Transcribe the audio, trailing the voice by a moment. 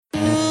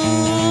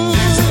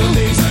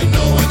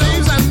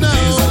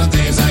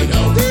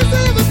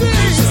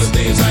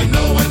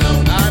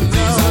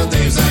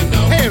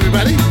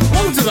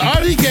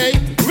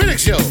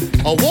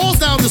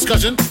sit-down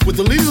discussion with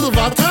the leaders of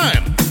our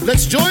time.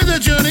 Let's join their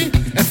journey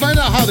and find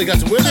out how they got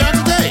to where they are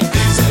today.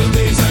 These are the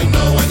things I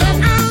know, I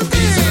know.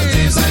 These are the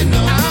things I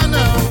know, I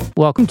know.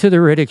 Welcome to The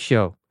Riddick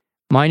Show.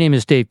 My name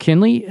is Dave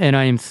Kinley, and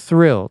I am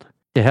thrilled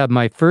to have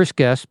my first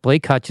guest,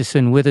 Blake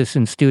Hutcheson, with us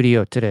in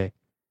studio today.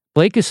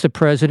 Blake is the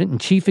president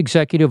and chief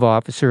executive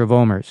officer of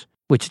OMERS,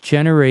 which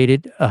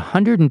generated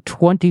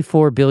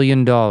 $124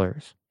 billion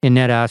in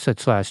net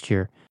assets last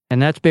year.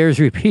 And that bears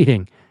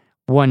repeating,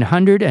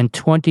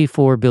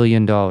 $124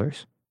 billion.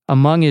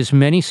 Among his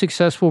many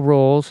successful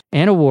roles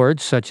and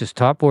awards, such as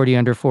Top 40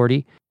 Under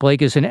 40,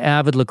 Blake is an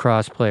avid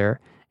lacrosse player,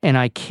 and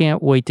I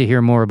can't wait to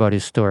hear more about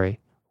his story.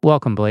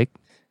 Welcome, Blake.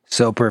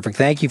 So perfect.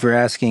 Thank you for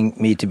asking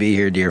me to be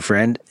here, dear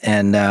friend.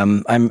 And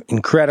I'm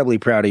incredibly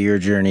proud of your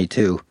journey,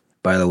 too,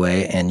 by the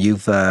way. And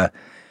you've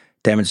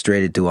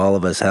demonstrated to all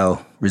of us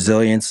how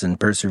resilience and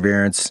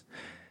perseverance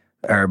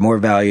are more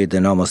valued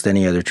than almost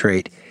any other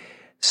trait.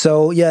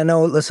 So,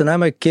 listen,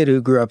 I'm a kid who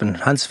grew up in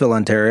Huntsville,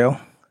 Ontario.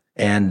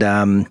 And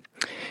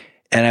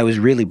I was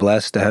really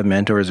blessed to have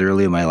mentors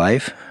early in my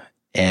life,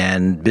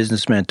 and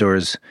business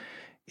mentors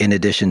in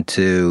addition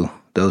to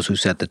those who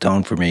set the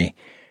tone for me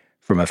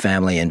from a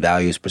family and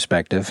values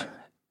perspective.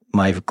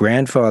 My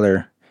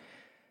grandfather,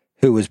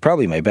 who was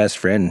probably my best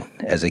friend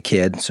as a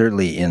kid,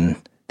 certainly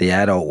in the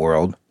adult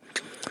world,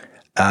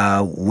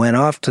 went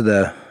off to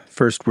the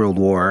First World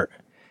War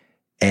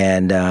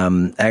and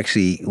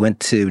actually went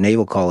to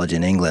Naval College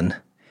in England,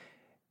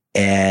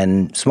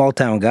 and small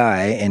town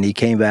guy, and he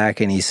came back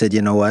and he said,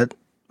 you know what,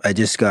 I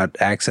just got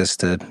access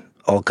to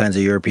all kinds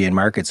of European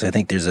markets. I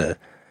think there's a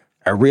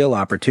real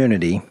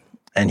opportunity.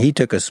 And he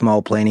took a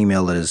small planing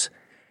mill that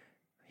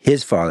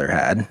his father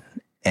had,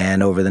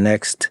 and over the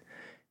next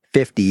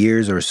 50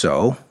 years or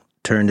so,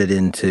 turned it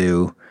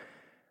into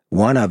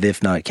one of,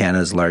 if not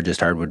Canada's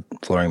largest hardwood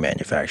flooring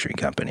manufacturing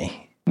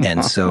company.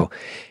 And so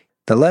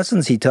the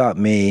lessons he taught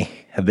me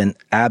have been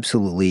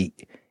absolutely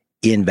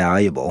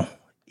invaluable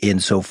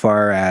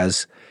insofar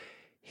as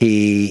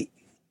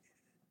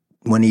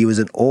when he was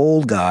an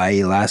old guy,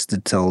 he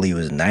lasted till he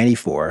was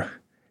 94,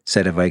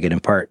 said, if I could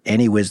impart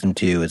any wisdom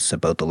to you, it's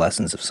about the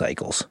lessons of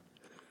cycles.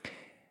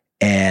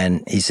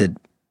 And he said,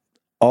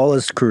 all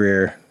his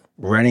career,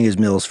 running his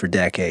mills for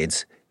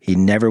decades, he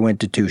never went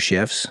to 2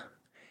 shifts.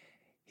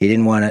 He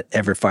didn't want to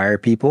ever fire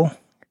people,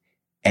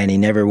 and he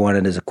never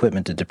wanted his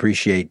equipment to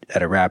depreciate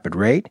at a rapid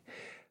rate.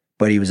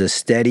 But he was a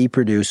steady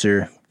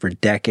producer for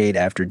decade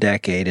after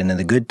decade, and in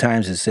the good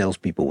times, his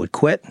salespeople would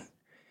quit.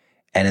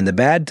 And in the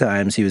bad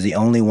times, he was the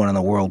only one in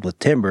the world with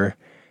timber,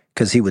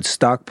 because he would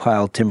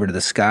stockpile timber to the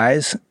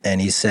skies.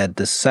 And he said,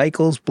 the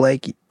cycles,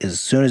 Blake,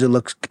 as soon as it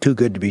looks too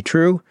good to be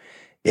true,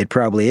 it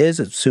probably is.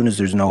 As soon as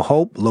there's no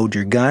hope, load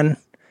your gun,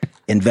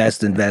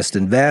 invest, invest,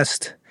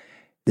 invest.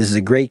 This is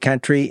a great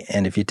country,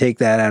 and if you take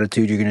that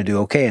attitude, you're going to do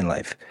okay in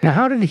life. Now,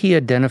 how did he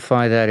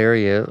identify that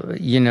area?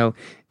 Did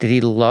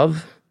he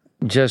love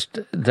just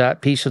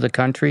that piece of the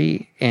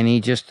country, and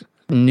he just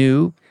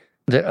knew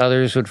that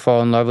others would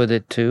fall in love with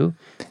it too?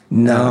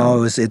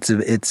 No,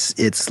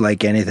 it's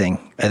like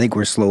anything. I think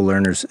we're slow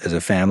learners as a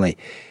family.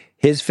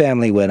 His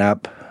family went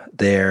up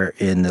there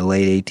in the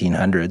late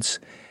 1800s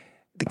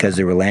because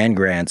there were land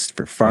grants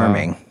for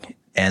farming,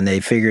 and they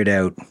figured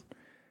out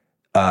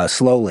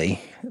slowly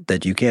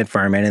that you can't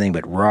farm anything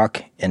but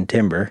rock and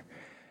timber,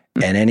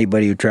 and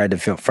anybody who tried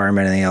to farm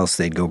anything else,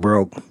 they'd go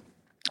broke.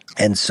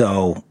 And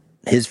so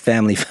his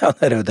family found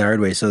that out the hard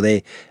way. So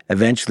they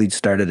eventually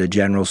started a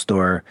general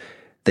store.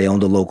 They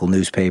owned a local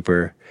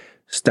newspaper,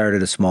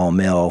 started a small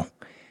mill,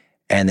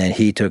 and then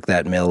he took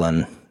that mill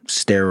on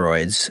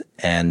steroids,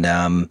 and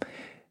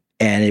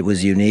it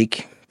was a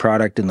unique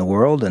product in the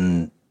world.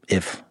 And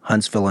if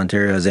Huntsville,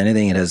 Ontario has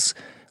anything, it has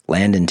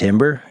land and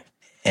timber,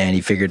 and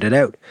he figured it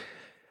out.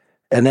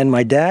 And then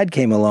my dad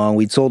came along.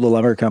 We'd sold a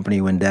lumber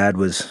company when Dad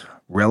was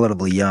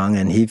relatively young,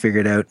 and he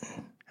figured out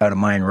how to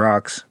mine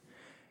rocks.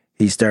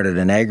 He started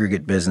an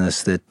aggregate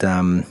business that,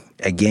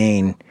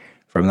 again,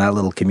 from that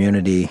little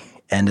community,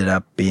 ended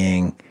up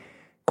being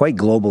quite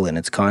global in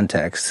its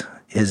context.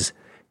 His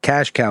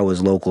cash cow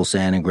was local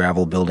sand and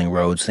gravel, building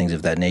roads, things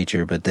of that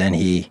nature. But then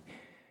he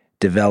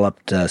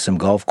developed some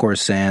golf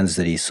course sands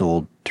that he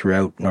sold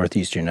throughout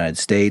northeastern United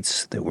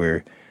States that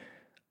were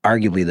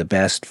arguably the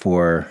best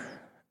for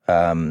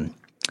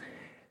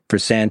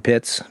sand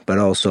pits, but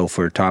also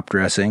for top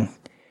dressing.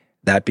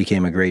 That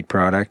became a great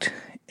product.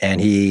 And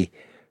he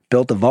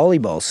built a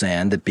volleyball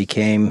sand that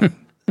became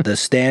the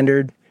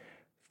standard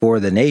for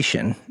the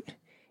nation,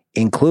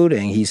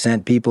 including he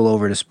sent people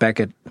over to spec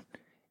it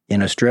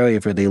in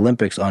Australia for the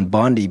Olympics on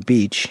Bondi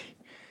Beach.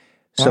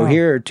 So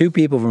here are 2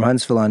 people from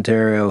Huntsville,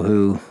 Ontario,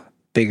 who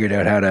figured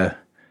out how to,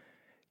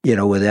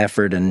 with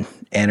effort and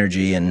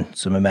energy and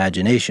some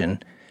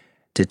imagination,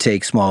 to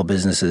take small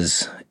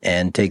businesses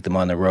and take them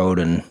on the road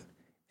and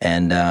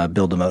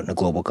build them out in a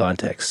global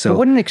context. So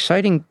what an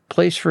exciting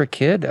place for a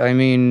kid. I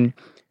mean,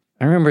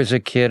 I remember as a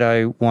kid,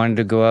 I wanted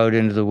to go out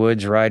into the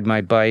woods, ride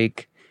my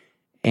bike,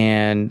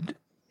 and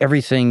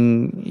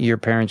everything your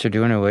parents are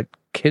doing are what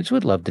kids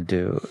would love to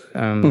do.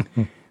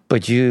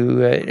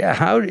 But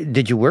how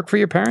did you work for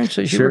your parents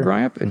as you were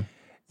growing up?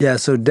 Yeah,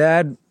 so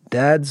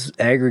Dad's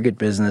aggregate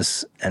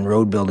business and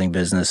road building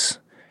business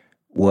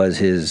was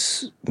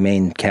his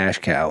main cash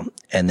cow.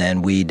 And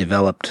then we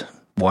developed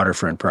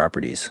waterfront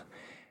properties.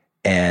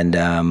 And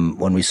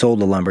when we sold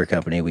the lumber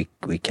company, we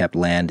kept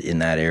land in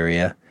that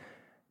area.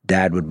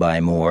 Dad would buy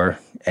more,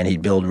 and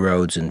he'd build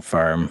roads and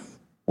farm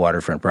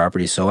waterfront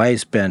properties. So I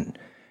spent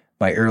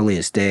my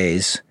earliest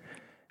days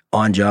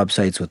on job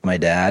sites with my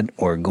dad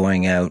or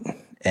going out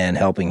and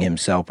helping him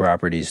sell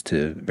properties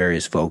to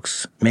various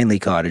folks, mainly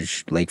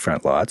cottage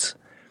lakefront lots.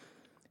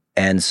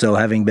 And so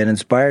having been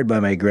inspired by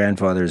my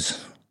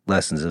grandfather's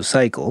lessons of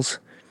cycles,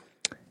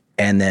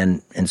 and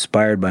then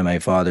inspired by my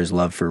father's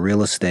love for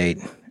real estate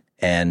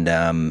and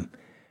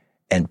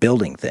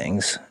building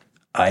things,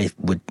 I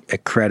would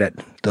credit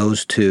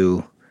those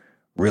two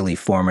really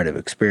formative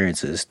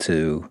experiences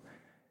to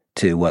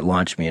what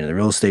launched me into the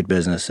real estate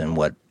business and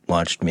what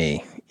launched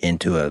me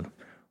into a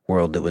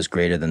world that was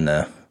greater than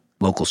the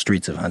local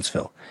streets of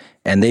Huntsville.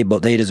 And they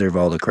deserve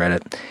all the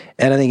credit.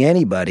 And I think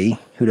anybody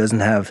who doesn't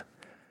have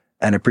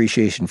an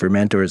appreciation for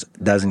mentors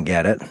doesn't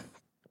get it.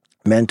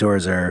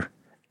 Mentors are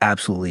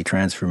absolutely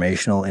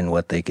transformational in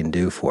what they can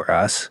do for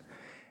us.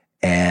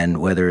 And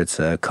whether it's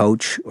a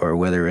coach or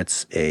whether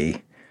it's a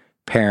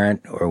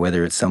parent or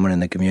whether it's someone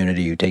in the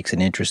community who takes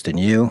an interest in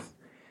you,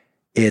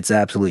 it's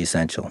absolutely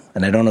essential.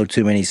 And I don't know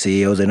too many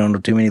CEOs, I don't know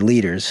too many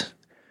leaders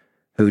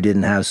who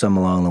didn't have some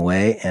along the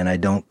way. And I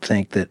don't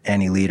think that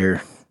any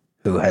leader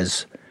who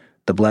has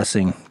the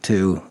blessing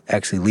to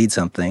actually lead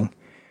something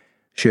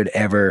should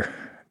ever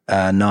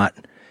not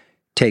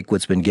take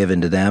what's been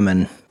given to them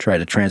and try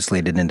to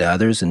translate it into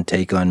others and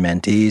take on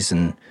mentees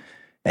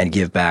and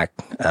give back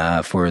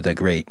for the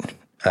great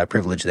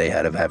privilege they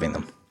had of having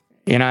them.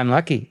 And I'm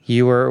lucky.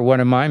 You were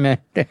one of my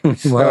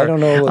mentors. Well, I don't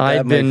know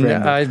about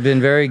that, I've been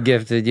very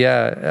gifted,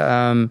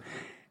 yeah.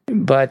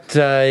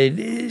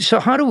 So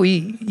how do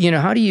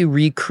you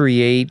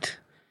recreate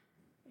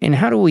and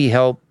how do we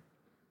help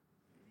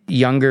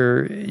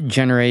younger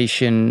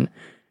generation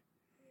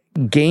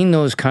gain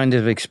those kinds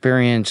of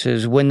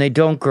experiences when they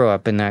don't grow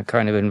up in that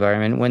kind of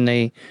environment, when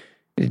they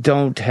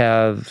don't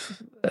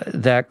have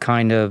that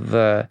kind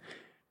of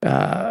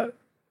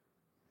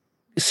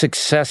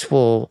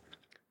successful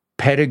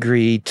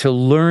pedigree to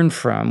learn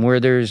from, where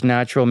there's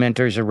natural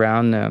mentors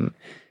around them?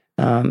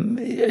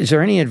 Is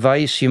there any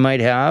advice you might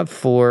have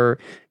for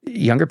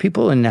younger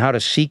people and how to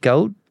seek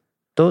out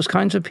those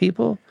kinds of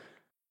people?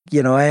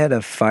 You know, I had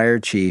a fire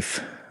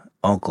chief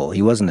uncle.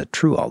 He wasn't a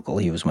true uncle.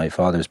 He was my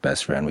father's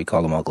best friend. We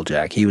called him Uncle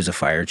Jack. He was a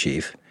fire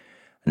chief,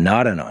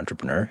 not an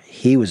entrepreneur.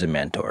 He was a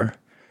mentor.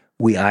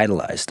 We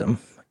idolized him,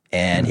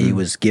 and he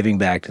was giving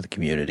back to the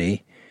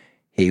community.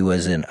 He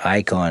was an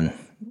icon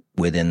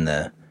within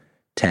the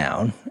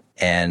town,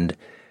 and,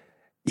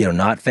 you know,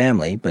 not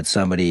family, but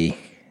somebody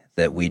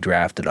that we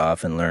drafted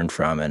off and learned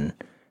from and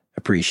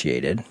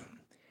appreciated.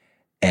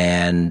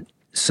 And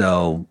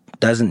so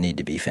doesn't need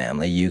to be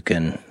family. You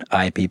can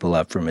eye people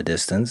up from a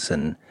distance,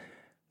 and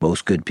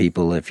most good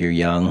people, if you're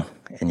young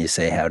and you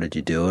say, how did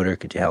you do it? Or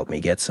could you help me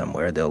get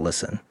somewhere? They'll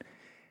listen.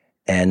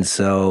 And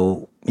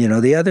so, you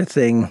know, the other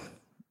thing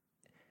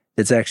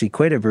that's actually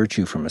quite a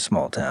virtue from a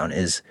small town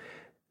is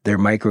they're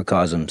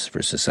microcosms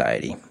for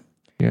society.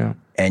 Yeah.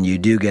 And you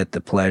do get the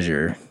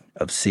pleasure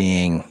of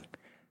seeing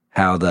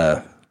how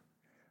the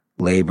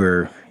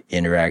labor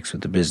interacts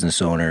with the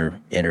business owner,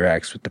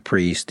 interacts with the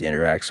priest,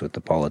 interacts with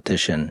the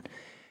politician.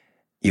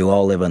 You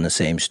all live on the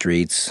same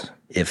streets.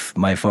 If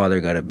my father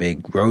got a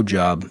big road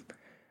job,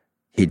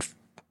 he'd,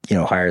 you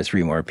know, hire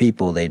 3 more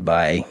people. They'd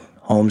buy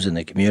homes in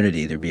the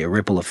community. There'd be a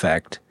ripple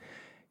effect.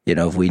 You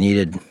know, if we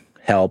needed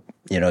help,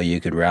 you know, you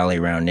could rally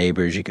around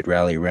neighbors. You could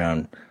rally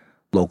around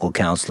local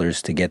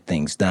counselors to get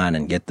things done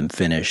and get them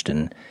finished.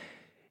 And,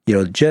 you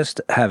know,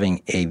 just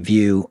having a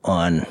view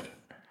on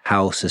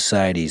how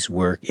societies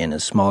work in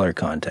a smaller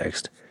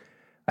context,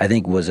 I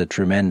think was a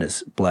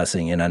tremendous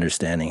blessing in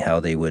understanding how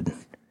they would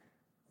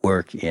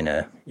work in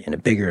a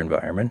bigger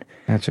environment.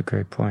 That's a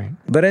great point.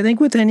 But I think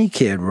with any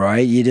kid,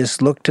 right, you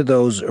just look to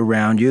those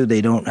around you.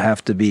 They don't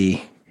have to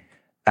be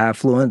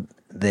affluent.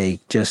 They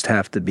just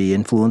have to be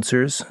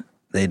influencers.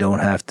 They don't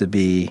have to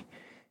be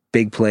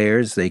big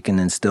players. They can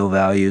instill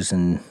values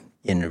in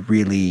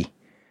really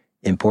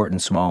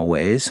important small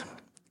ways.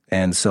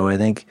 And so I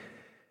think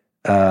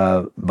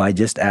by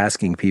just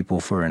asking people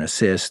for an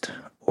assist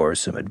or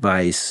some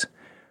advice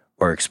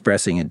or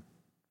expressing a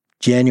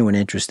genuine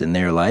interest in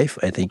their life,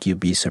 I think you'd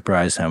be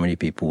surprised how many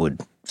people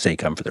would say,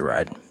 come for the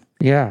ride.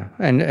 Yeah,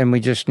 and we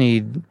just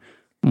need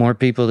more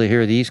people to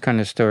hear these kind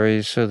of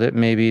stories so that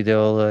maybe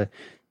they'll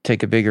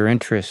take a bigger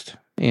interest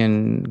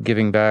in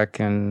giving back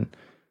and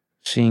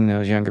seeing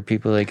those younger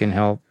people they can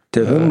help.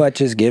 To whom much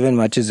is given,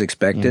 much is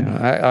expected.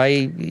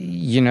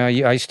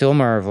 I still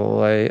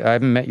marvel. I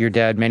haven't met your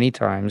dad many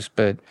times,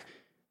 but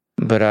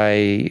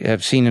I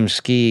have seen him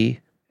ski,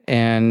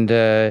 and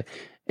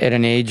at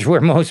an age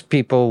where most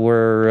people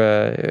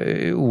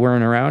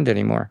weren't around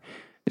anymore.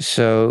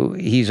 So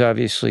he's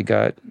obviously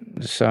got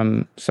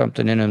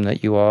something in him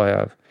that you all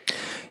have.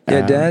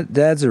 Yeah,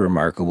 Dad's a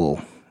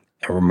remarkable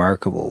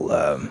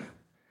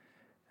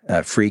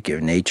freak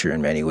of nature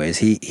in many ways.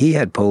 He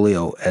had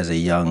polio as a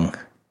young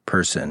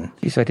person.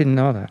 Jeez, I didn't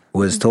know that.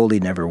 Was told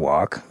he'd never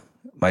walk.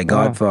 My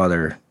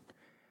godfather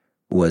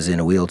was in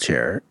a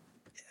wheelchair,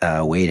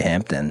 Wade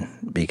Hampton,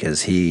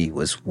 because he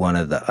was one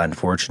of the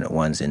unfortunate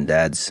ones in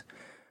Dad's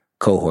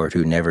cohort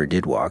who never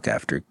did walk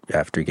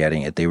after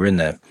getting it. They were in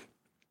the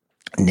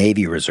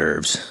Navy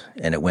reserves,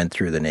 and it went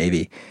through the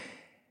Navy.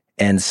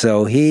 And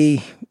so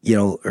he,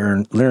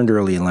 learned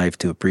early in life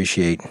to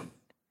appreciate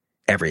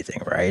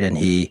everything, right? And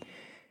he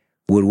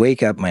would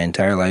wake up my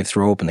entire life,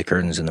 throw open the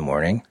curtains in the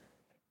morning,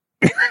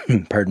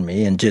 pardon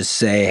me, and just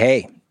say,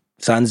 hey,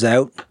 sun's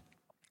out.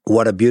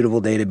 What a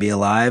beautiful day to be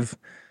alive.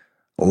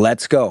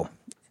 Let's go.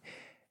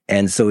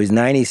 And so he's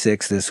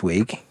 96 this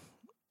week.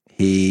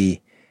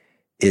 He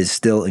is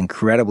still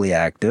incredibly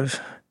active.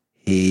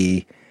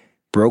 He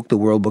broke the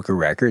World Book of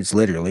Records.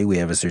 Literally, we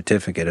have a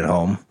certificate at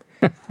home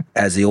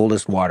as the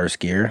oldest water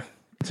skier.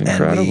 It's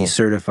incredible. And we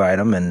certified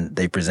him, and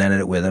they presented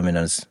it with him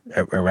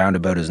around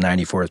about his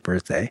 94th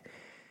birthday.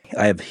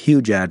 I have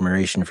huge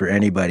admiration for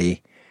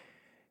anybody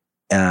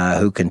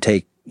who can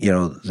take,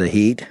 the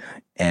heat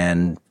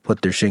and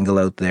put their shingle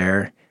out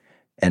there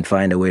and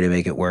find a way to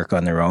make it work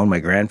on their own. My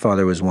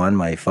grandfather was one.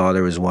 My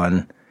father was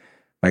one.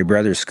 My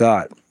brother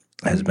Scott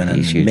has been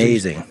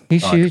amazing.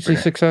 He's hugely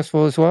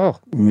successful as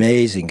well.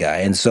 Amazing guy.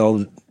 And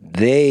so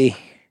they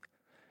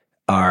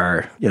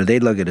are,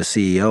 they'd look at a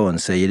CEO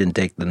and say, you didn't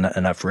take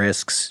enough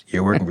risks.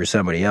 You're working for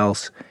somebody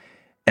else.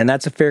 And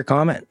that's a fair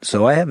comment.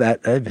 So I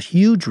have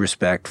huge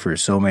respect for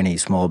so many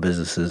small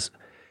businesses,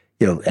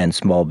 and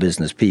small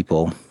business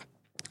people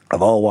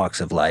of all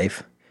walks of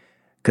life,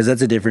 because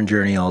that's a different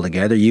journey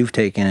altogether. You've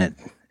taken it,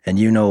 and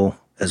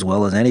as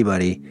well as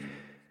anybody,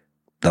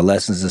 the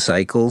lessons, the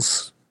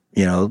cycles,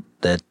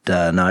 that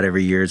not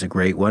every year is a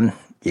great one.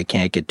 You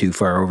can't get too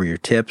far over your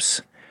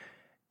tips.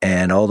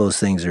 And all those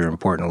things are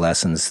important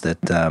lessons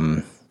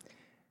that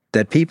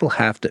people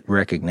have to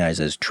recognize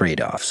as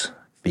trade-offs,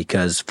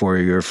 because for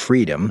your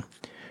freedom,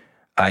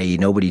 i.e.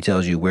 nobody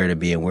tells you where to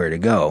be and where to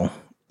go,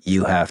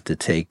 you have to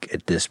take a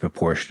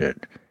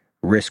disproportionate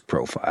risk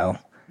profile.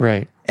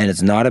 Right. And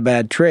it's not a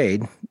bad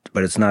trade,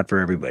 but it's not for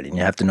everybody. And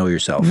you have to know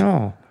yourself.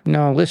 No.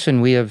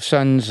 Listen, we have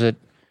sons that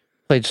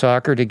played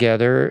soccer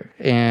together,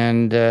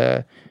 and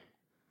I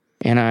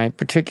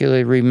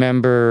particularly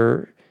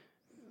remember,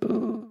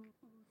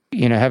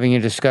 having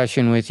a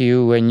discussion with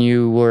you when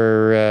you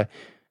were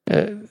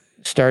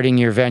starting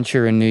your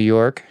venture in New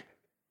York,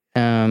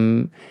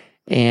 and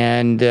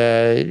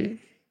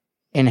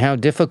how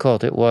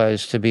difficult it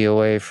was to be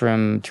away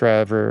from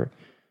Trevor,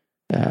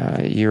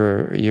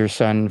 your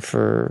son,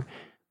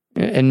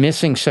 and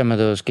missing some of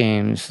those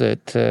games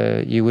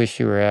that you wish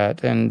you were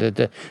at, and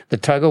the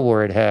tug of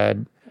war it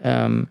had.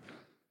 How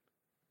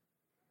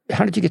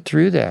did you get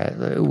through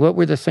that? What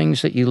were the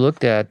things that you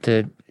looked at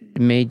that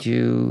made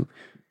you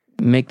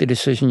make the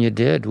decision you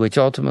did, which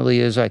ultimately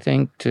is, I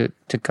think, to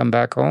come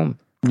back home?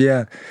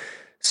 Yeah.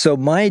 So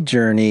my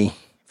journey,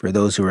 for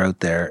those who are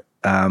out there,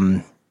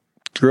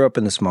 grew up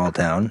in a small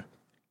town,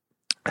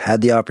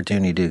 had the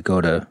opportunity to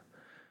go to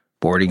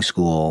boarding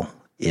school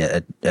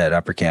at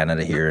Upper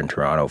Canada here in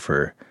Toronto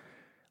for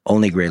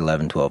only grade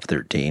 11, 12,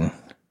 13.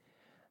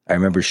 I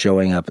remember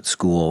showing up at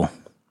school.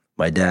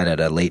 My dad had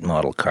a late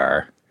model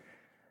car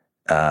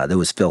that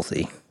was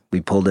filthy. We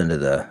pulled into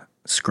the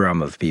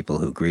scrum of people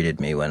who greeted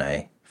me when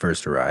I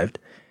first arrived.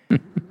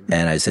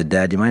 And I said,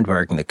 Dad, do you mind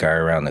parking the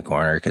car around the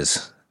corner?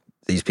 Because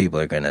these people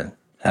are going to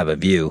have a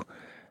view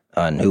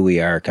on who we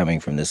are coming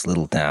from this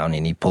little town.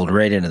 And he pulled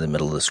right into the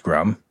middle of the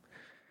scrum.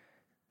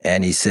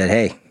 And he said,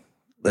 hey,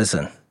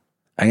 listen,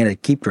 I'm going to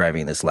keep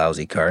driving this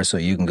lousy car so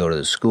you can go to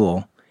the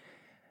school.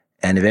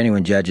 And if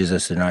anyone judges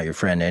us, they're not your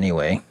friend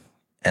anyway.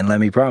 And let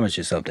me promise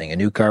you something. A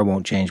new car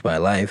won't change my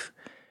life.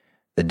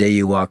 The day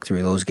you walk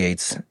through those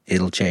gates,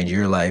 it'll change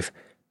your life.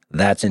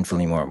 That's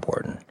infinitely more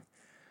important.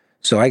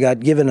 So I got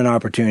given an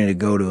opportunity to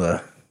go to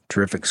a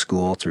terrific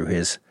school through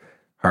his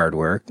hard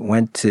work.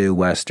 Went to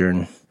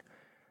Western.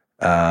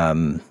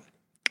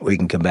 We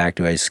can come back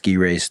to, I ski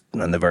raced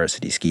on the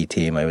varsity ski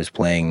team. I was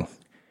playing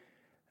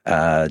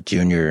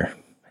junior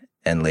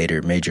and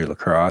later major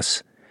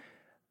lacrosse.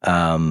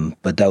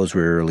 But those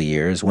were early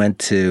years.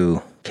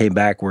 Came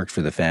back, worked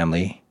for the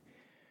family.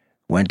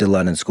 Went to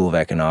London School of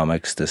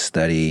Economics to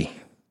study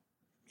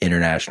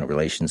international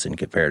relations and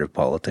comparative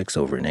politics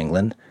over in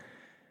England,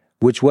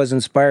 which was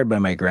inspired by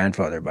my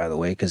grandfather, by the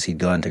way, because he'd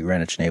gone to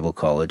Greenwich Naval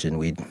College, and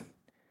we'd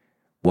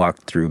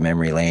walked through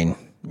memory lane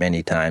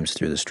many times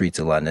through the streets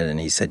of London, and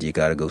he said, you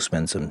got to go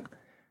spend some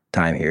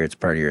time here. It's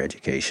part of your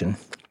education.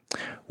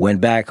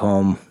 Went back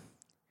home,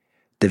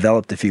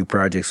 developed a few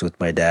projects with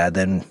my dad.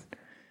 Then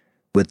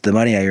with the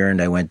money I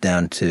earned, I went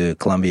down to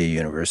Columbia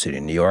University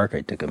in New York.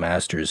 I took a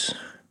master's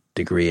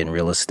degree in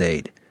real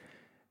estate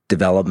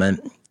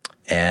development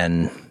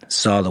and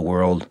saw the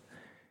world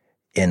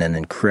in an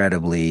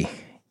incredibly,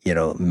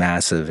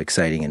 massive,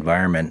 exciting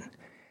environment,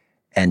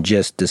 and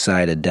just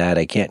decided, Dad,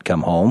 I can't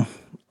come home.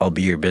 I'll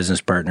be your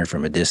business partner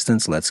from a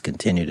distance. Let's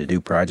continue to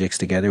do projects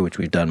together, which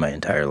we've done my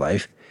entire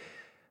life.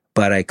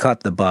 But I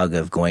caught the bug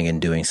of going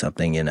and doing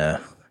something in a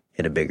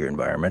bigger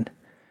environment.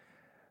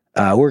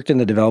 Worked in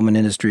the development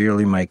industry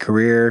early in my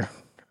career,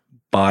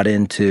 bought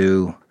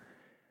into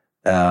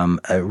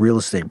a real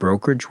estate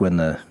brokerage when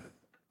the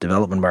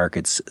development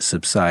markets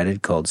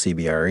subsided, called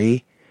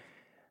CBRE,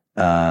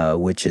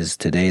 which is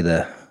today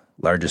the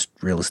largest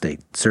real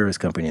estate service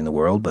company in the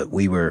world, but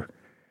we were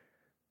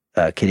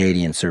a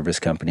Canadian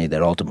service company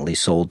that ultimately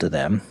sold to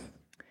them.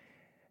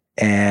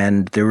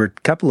 And there were a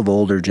couple of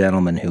older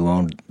gentlemen who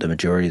owned the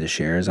majority of the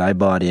shares. I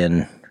bought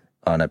in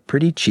on a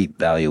pretty cheap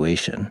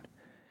valuation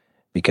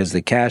because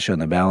the cash on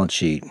the balance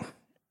sheet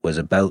was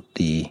about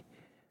the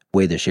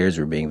way the shares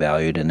were being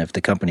valued, and if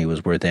the company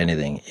was worth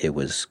anything, it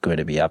was going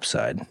to be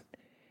upside.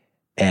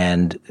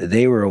 And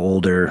they were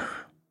older,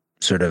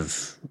 sort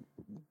of,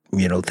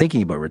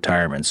 thinking about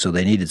retirement, so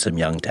they needed some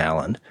young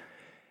talent.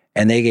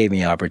 And they gave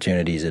me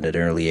opportunities at an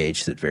early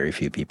age that very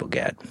few people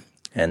get.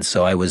 And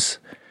so I was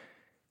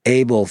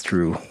able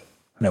through,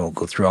 and I won't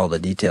go through all the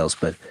details,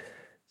 but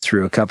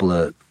through a couple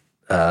of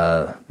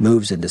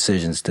moves and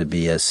decisions to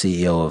be a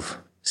CEO of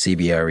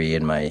CBRE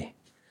in my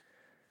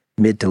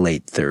mid to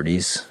late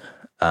 30s.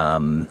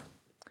 And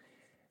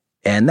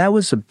that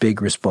was a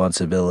big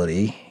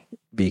responsibility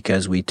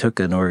because we took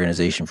an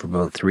organization from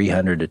about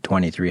 300 to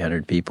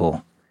 2,300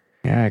 people.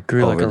 Yeah, it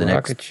grew over like a the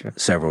rocket next ship.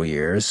 several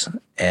years.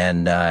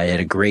 And I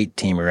had a great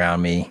team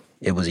around me.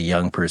 It was a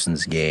young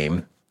person's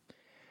game.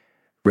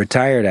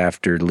 Retired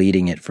after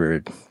leading it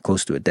for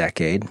close to a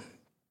decade.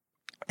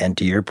 And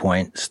to your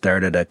point,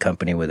 started a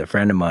company with a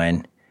friend of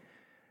mine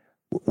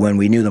when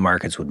we knew the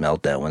markets would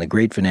melt down. When the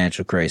great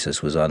financial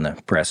crisis was on the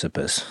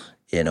precipice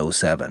in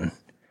 2007,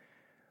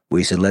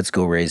 we said, let's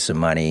go raise some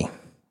money.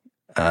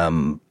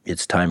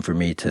 It's time for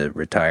me to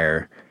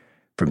retire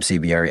from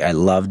CBRE. I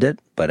loved it,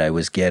 but it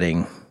was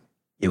getting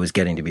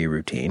to be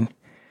routine.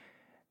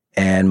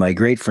 And my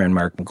great friend,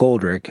 Mark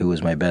McGoldrick, who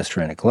was my best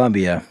friend at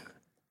Columbia,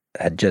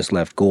 had just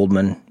left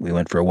Goldman. We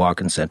went for a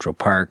walk in Central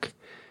Park,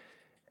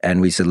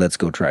 and we said, let's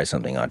go try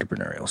something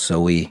entrepreneurial.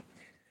 So we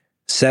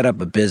set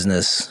up a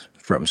business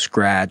from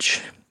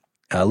scratch.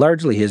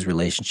 Largely his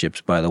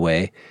relationships, by the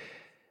way,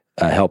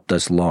 helped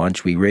us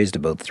launch. We raised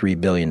about $3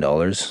 billion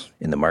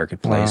in the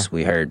marketplace. Wow.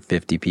 We hired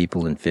 50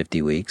 people in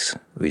 50 weeks.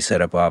 We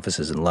set up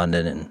offices in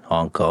London and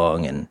Hong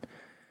Kong and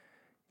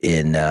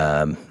in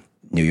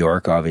New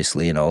York,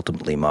 obviously, and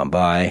ultimately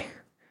Mumbai.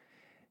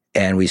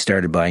 And we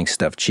started buying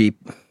stuff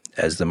cheap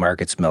as the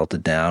markets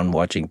melted down,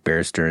 watching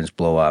Bear Stearns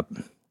blow up,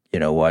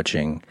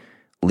 watching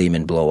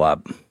Lehman blow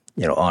up,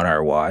 on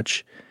our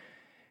watch.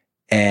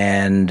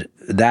 And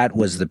that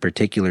was the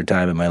particular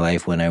time in my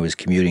life when I was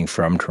commuting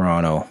from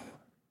Toronto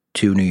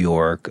to New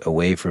York,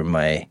 away from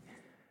my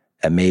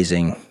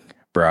amazing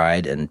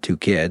bride and 2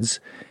 kids.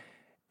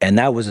 And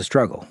that was a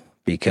struggle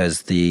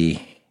because the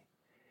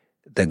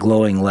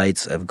glowing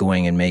lights of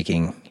going and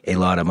making a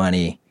lot of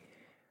money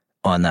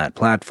on that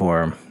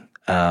platform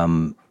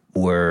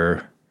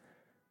were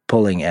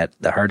pulling at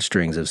the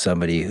heartstrings of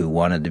somebody who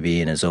wanted to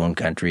be in his own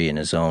country, in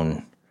his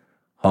own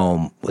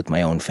home with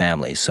my own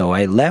family. So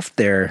I left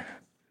there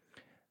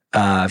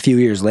a few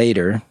years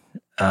later,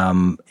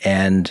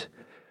 and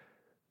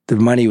the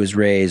money was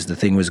raised. The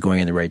thing was going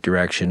in the right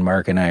direction.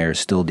 Mark and I are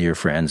still dear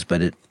friends,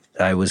 but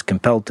I was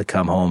compelled to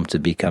come home to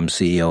become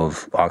CEO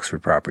of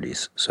Oxford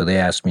Properties. So they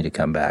asked me to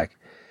come back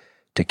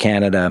to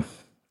Canada.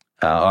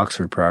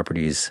 Oxford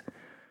Properties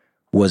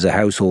was a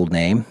household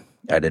name.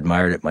 I'd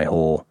admired it my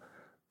whole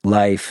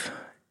life,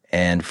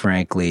 and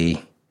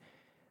frankly,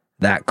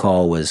 that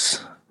call was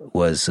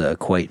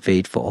quite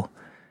fateful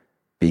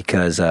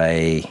because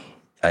I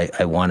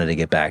wanted to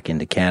get back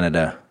into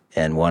Canada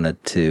and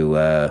wanted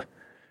to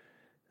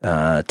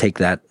take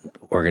that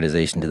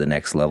organization to the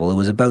next level. It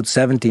was about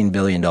 $17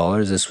 billion.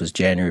 This was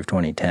January of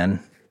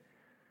 2010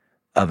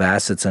 of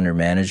assets under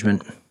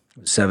management,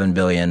 $7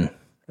 billion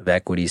of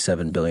equity,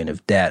 $7 billion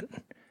of debt,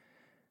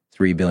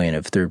 $3 billion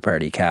of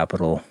third-party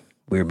capital.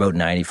 We were about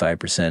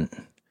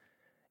 95%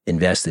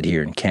 invested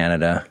here in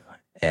Canada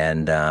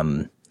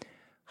and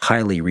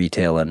highly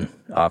retail and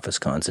office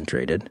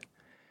concentrated.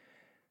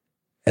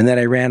 And then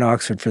I ran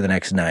Oxford for the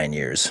next 9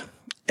 years.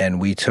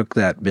 And we took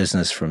that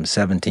business from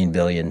 $17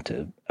 billion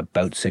to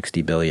about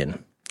 $60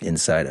 billion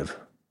inside of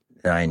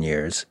 9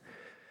 years.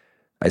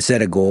 I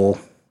set a goal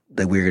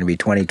that we were going to be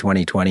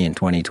 20-20-20 in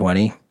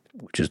 2020,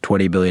 which is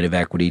 $20 billion of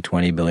equity,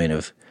 $20 billion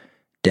of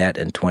debt,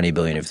 and $20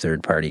 billion of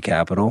third-party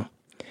capital.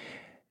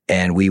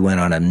 And we went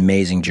on an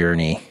amazing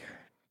journey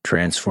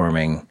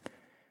transforming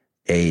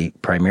a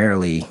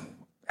primarily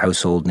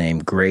household name,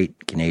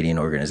 great Canadian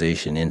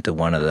organization into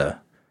one of the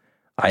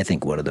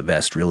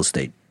best real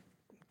estate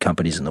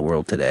companies in the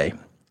world today.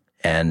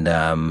 And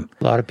a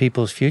lot of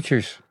people's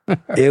futures.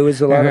 It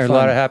was a lot of fun. A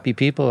lot of happy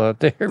people out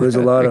there. It was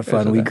a lot of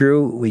fun. We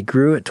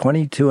grew at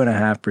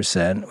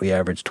 22.5%. We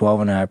averaged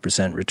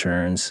 12.5%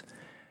 returns.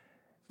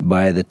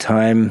 By the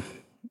time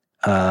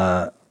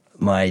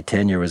my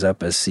tenure was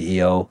up as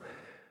CEO,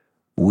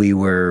 we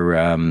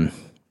were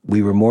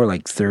we were more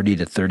like 30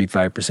 to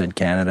 35%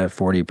 Canada,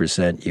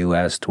 40%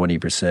 US,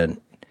 20%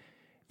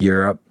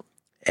 Europe.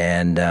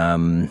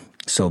 And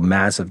so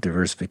massive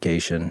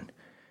diversification.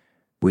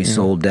 We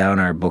sold down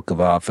our book of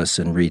office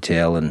and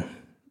retail and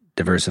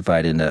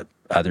diversified into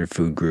other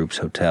food groups,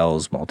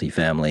 hotels,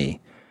 multifamily,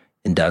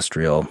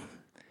 industrial.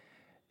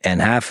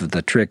 And half of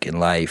the trick in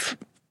life,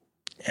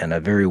 and a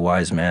very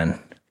wise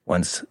man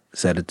once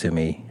said it to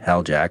me,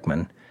 Hal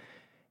Jackman,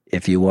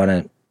 if you want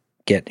to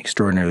get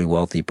extraordinarily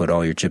wealthy, put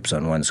all your chips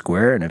on one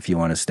square, and if you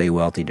want to stay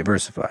wealthy,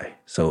 diversify.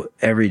 So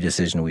every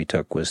decision we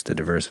took was to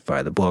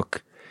diversify the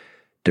book,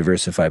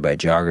 diversify by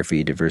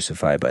geography,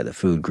 diversify by the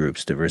food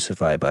groups,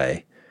 diversify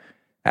by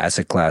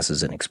asset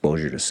classes and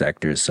exposure to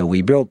sectors. So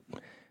we built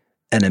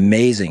an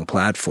amazing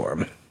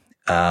platform,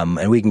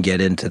 and we can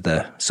get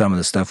into some of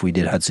the stuff we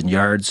did. Hudson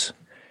Yards,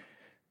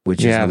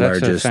 which is the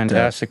largest. That's a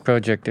fantastic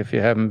project. If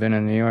you haven't been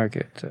in New York,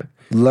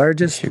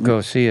 largest you should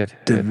go see it.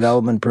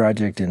 Development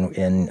project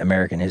in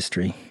American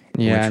history.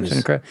 Yeah, it's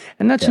incredible.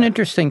 And that's an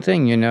interesting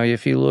thing,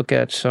 if you look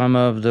at some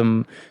of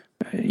them,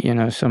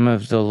 some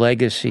of the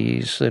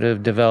legacies that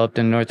have developed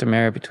in North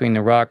America between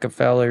the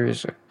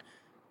Rockefellers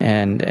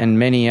and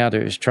many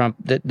others, Trump,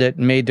 that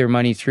made their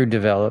money through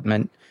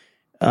development,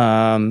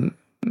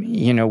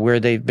 where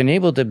they've been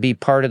able to be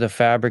part of the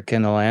fabric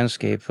and the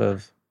landscape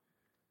of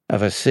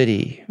a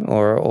city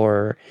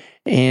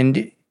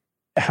and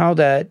how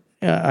that,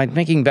 I'm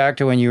thinking back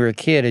to when you were a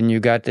kid and you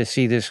got to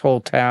see this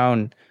whole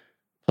town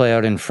play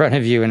out in front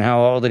of you and how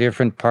all the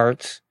different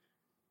parts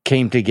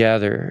came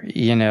together,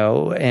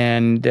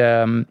 and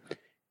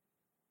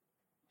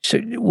so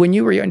when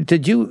you were young,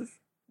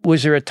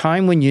 was there a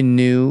time when you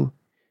knew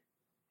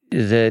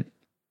that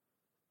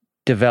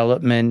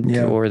development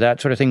or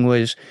that sort of thing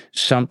was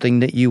something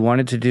that you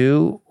wanted to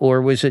do,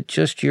 or was it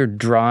just your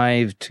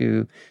drive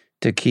to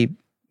keep,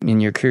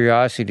 in your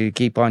curiosity to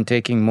keep on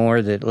taking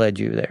more that led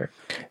you there?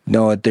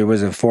 No, there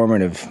was a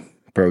formative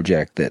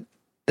project that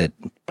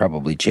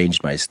probably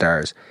changed my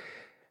stars.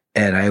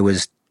 And I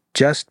was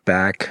just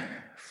back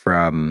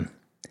from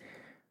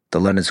the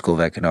London School of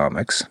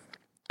Economics.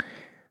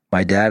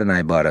 My dad and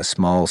I bought a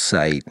small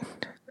site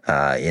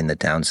in the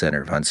town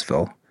center of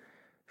Huntsville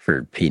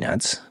for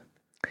peanuts.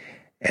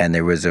 And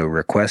there was a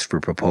request for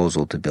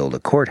proposal to build a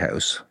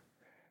courthouse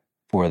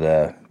for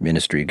the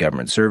Ministry of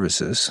Government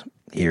Services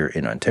here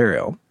in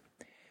Ontario.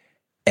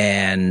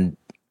 And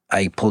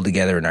I pulled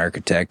together an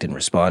architect and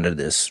responded to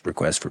this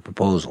request for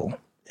proposal,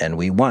 and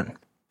we won.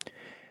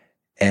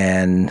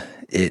 And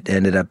it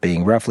ended up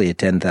being roughly a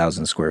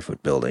 10,000 square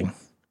foot building.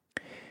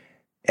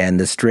 And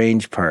the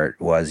strange part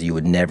was you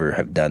would never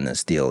have done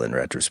this deal in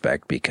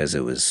retrospect because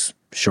it was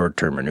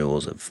short-term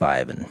renewals of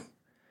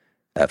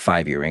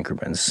 5-year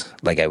increments.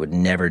 Like, I would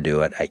never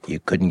do it. You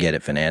couldn't get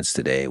it financed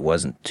today. It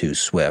wasn't too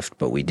swift,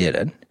 but we did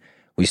it.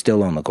 We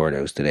still own the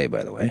courthouse today,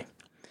 by the way.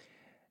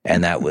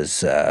 And that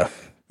was,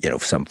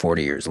 some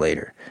 40 years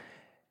later.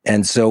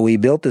 And so we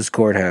built this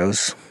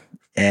courthouse,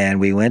 and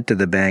we went to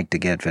the bank to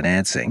get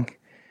financing.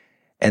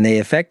 And they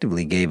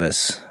effectively gave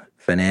us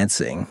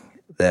financing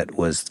that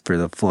was for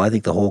the full, I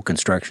think the whole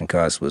construction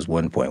cost was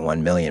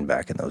 $1.1 million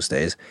back in those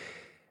days.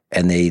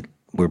 And they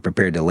were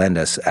prepared to lend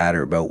us at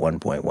or about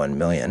 $1.1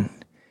 million.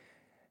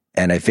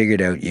 And I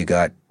figured out you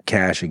got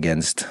cash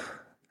against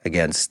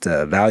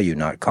value,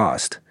 not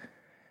cost.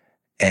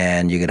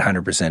 And you get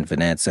 100%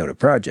 finance out a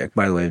project.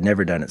 By the way, I've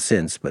never done it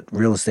since, but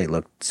real estate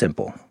looked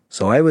simple.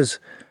 So I was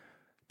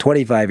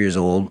 25 years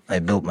old. I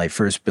built my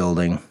first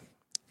building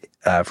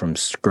from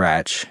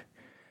scratch.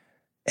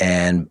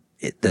 And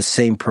the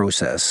same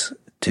process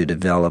to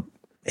develop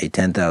a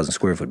 10,000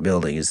 square foot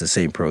building is the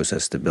same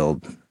process to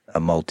build a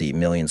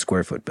multi-million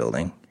square foot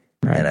building.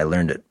 Right. And I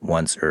learned it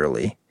once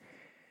early.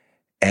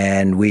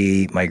 And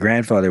my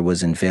grandfather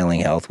was in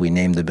failing health. We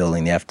named the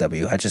building the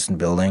F.W. Hutcheson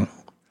Building.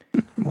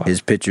 Wow.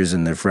 His picture's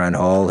in the front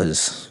hall.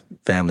 His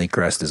family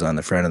crest is on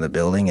the front of the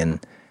building.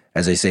 And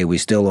as I say, we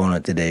still own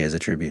it today as a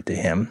tribute to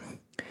him.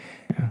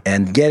 Yeah.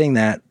 And getting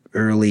that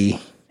early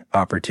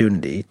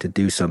opportunity to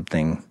do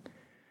something,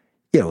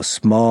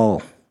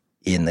 small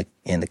in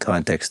the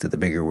context of the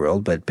bigger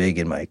world, but big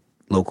in my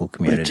local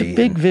community. It's a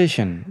big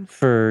vision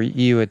for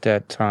you at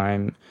that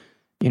time.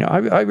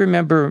 I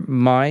remember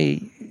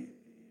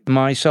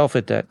myself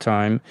at that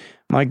time.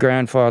 My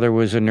grandfather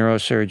was a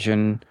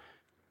neurosurgeon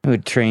who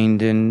had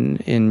trained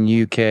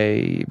in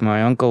UK.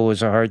 My uncle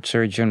was a heart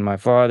surgeon. My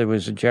father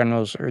was a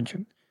general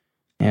surgeon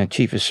and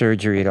chief of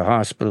surgery at a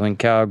hospital in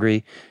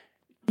Calgary.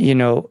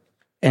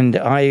 And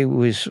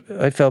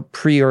I felt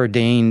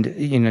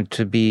preordained,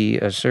 to be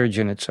a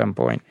surgeon at some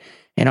point.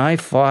 And I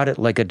fought it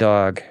like a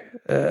dog.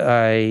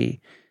 I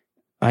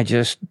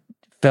just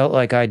felt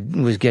like I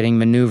was getting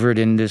maneuvered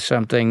into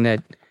something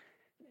that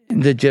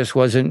just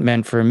wasn't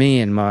meant for me.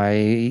 And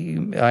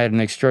I had an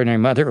extraordinary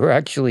mother who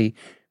actually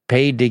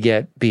paid to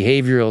get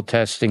behavioral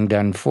testing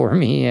done for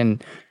me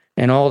and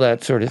all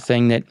that sort of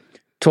thing, that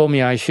told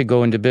me I should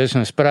go into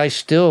business. But I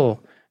still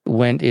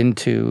went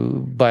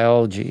into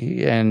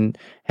biology and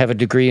have a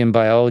degree in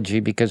biology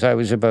because I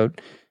was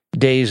about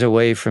days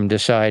away from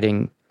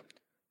deciding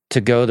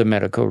to go the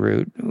medical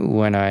route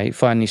when I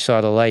finally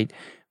saw the light,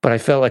 but I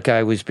felt like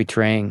I was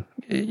betraying,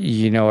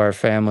 our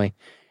family.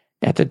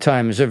 At the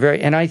time, it was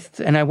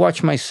and I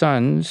watched my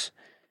sons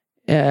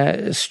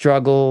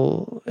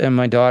struggle and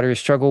my daughter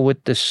struggle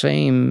with the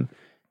same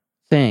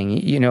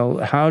thing.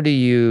 How do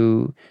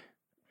you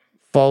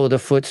follow the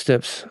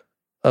footsteps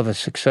of a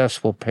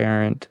successful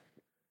parent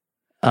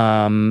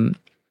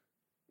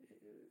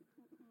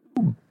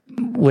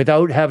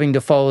without having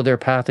to follow their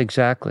path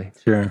exactly?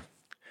 Sure.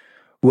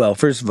 Well,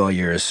 first of all,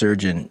 you're a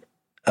surgeon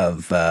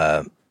of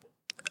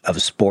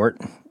sport.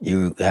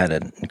 You had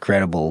an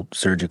incredible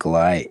surgical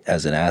eye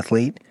as an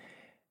athlete,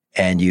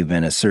 and you've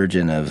been a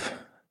surgeon of,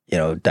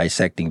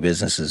 dissecting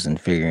businesses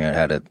and figuring out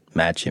how to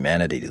match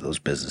humanity to those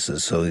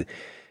businesses. So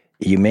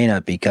you may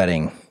not be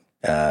cutting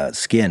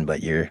skin,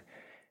 but you're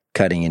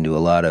cutting into a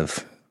lot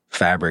of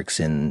fabrics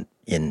in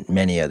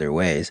many other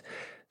ways.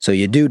 So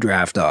you do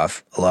draft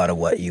off a lot of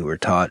what you were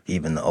taught,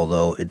 even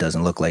although it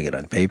doesn't look like it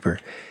on paper.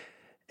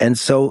 And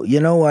so,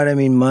 you know what? I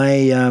mean,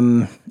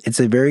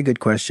 it's a very good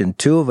question.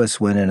 Two of us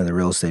went into the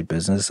real estate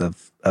business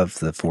of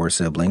the four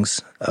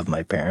siblings of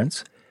my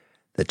parents,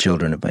 the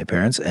children of my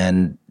parents,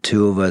 and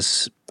two of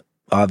us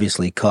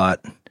obviously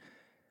caught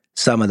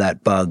some of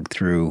that bug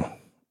through,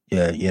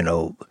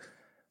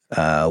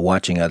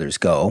 watching others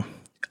go.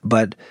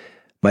 But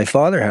my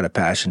father had a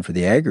passion for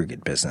the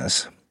aggregate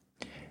business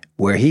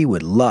where he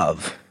would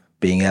love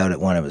being out at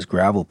one of his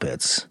gravel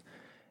pits,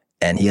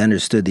 and he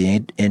understood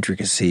the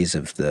intricacies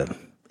of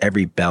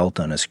every belt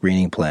on a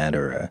screening plant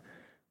or a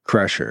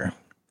crusher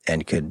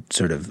and could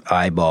sort of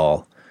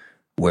eyeball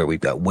where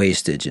we've got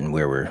wastage and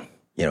where we're,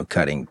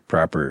 cutting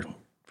proper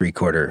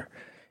 3/4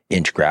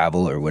 inch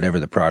gravel or whatever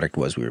the product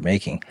was we were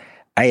making.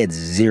 I had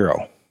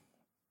zero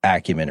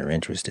acumen or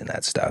interest in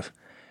that stuff.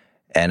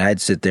 And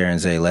I'd sit there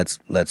and say,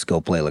 let's go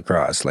play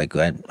lacrosse. Like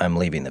I'm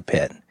leaving the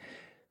pit.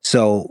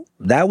 So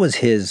that was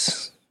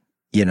his,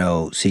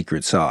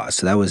 secret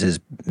sauce. That was his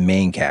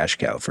main cash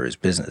cow for his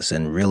business,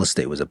 and real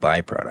estate was a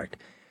byproduct.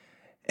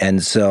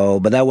 And so,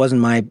 but that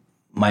wasn't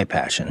my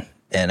passion.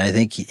 And I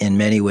think in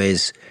many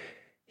ways,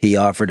 he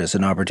offered us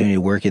an opportunity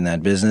to work in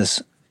that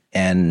business,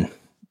 and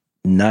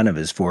none of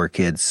his four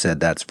kids said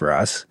that's for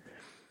us.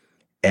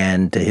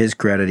 And to his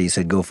credit, he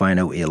said, go find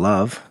out what you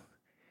love.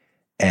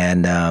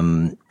 And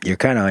you're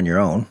kind of on your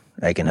own.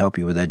 I can help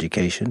you with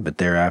education, but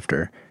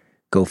thereafter,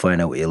 go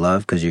find out what you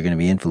love because you're going to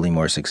be infinitely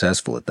more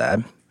successful at that.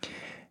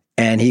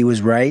 And he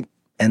was right.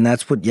 And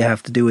that's what you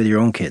have to do with your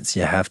own kids.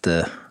 You have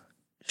to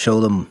show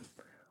them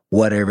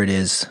whatever it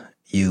is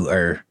you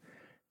are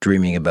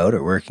dreaming about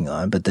or working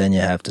on. But then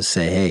you have to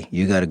say, hey,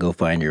 you got to go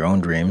find your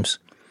own dreams.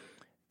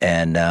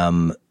 And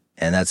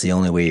that's the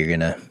only way you're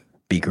going to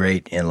be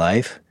great in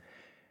life.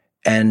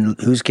 And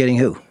who's kidding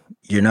who?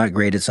 You're not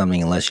great at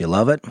something unless you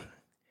love it.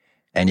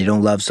 And you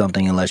don't love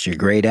something unless you're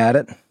great at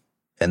it.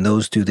 And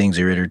those two things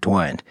are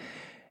intertwined.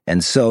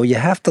 And so you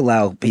have to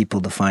allow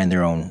people to find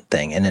their own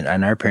thing.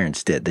 And our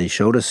parents did. They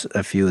showed us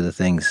a few of the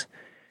things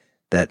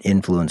that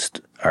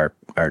influenced our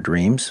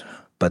dreams,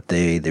 but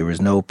there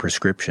was no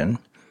prescription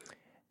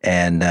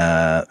and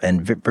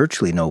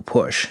virtually no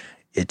push.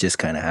 It just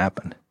kind of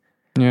happened.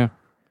 Yeah.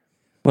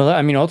 Well,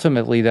 I mean,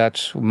 ultimately,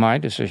 that's my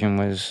decision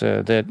was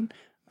that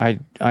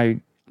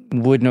I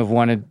wouldn't have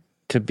wanted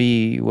to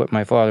be what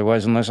my father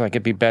was unless I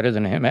could be better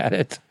than him at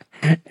it.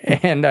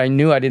 And I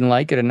knew I didn't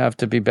like it enough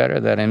to be better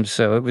than him.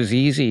 So it was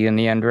easy in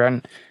the end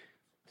run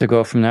to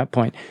go from that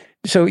point.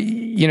 So,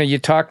 you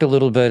talked a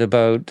little bit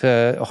about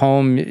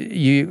home.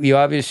 You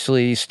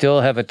obviously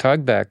still have a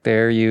tug back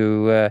there.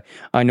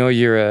 I know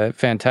you're a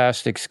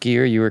fantastic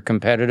skier. You were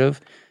competitive.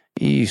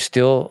 You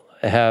still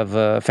have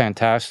a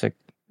fantastic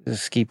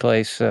ski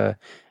place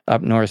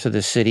up north of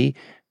the city.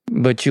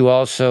 But you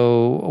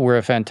also were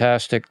a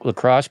fantastic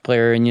lacrosse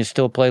player, and you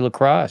still play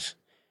lacrosse.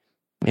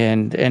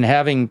 And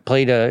having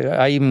played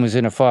I even was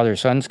in a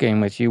father-son's game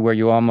with you where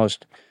you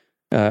almost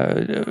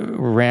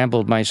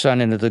rambled my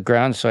son into the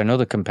ground, so I know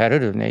the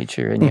competitive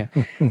nature in you.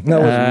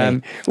 That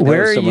wasn't me.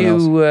 Where are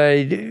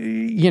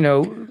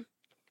you,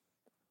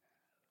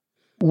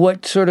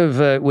 what sort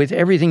of, with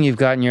everything you've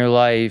got in your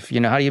life,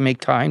 how do you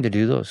make time to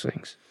do those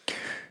things?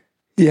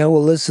 Yeah,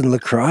 well, listen,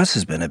 lacrosse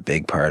has been a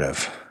big part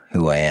of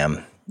who I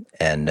am.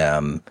 And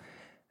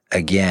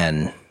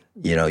again,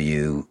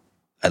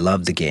 I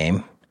love the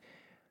game.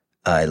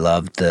 I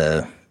loved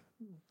the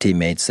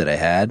teammates that I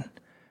had.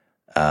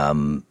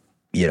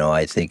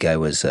 I think I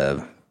was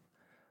a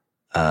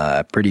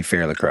pretty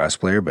fair lacrosse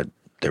player, but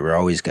there were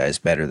always guys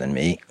better than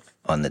me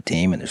on the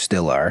team, and there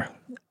still are,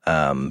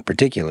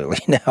 particularly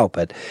now.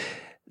 But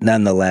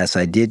nonetheless,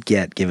 I did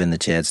get given the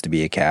chance to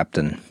be a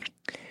captain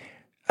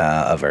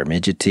of our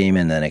midget team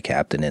and then a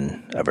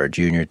captain of our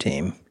junior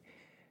team.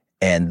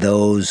 And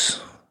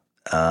those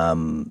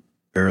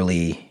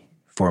early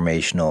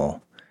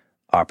formational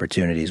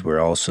opportunities were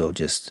also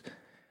just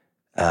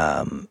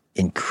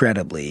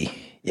incredibly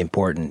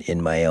important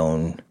in my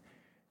own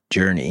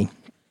journey.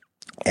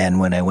 And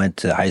when I went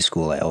to high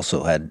school, I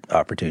also had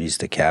opportunities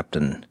to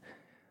captain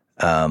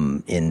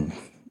in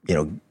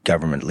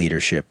government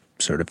leadership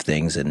sort of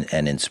things and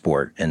in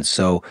sport. And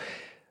so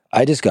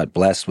I just got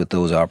blessed with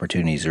those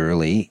opportunities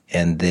early,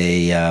 and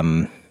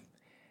I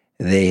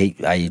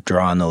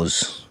draw on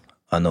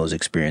those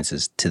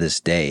experiences to this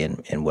day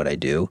in what I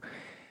do.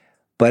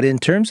 But in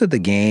terms of the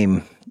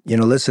game,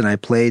 listen, I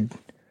played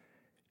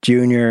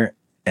junior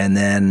and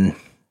then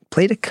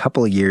played a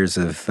couple of years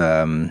of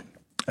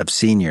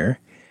senior,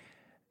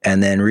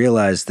 and then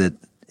realized that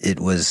it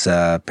was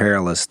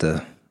perilous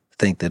to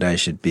think that I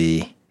should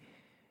be,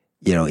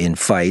 in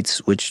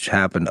fights, which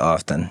happened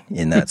often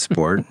in that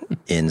sport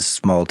in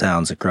small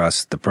towns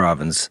across the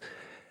province,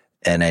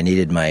 and I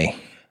needed my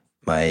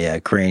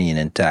cranium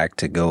intact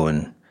to go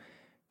and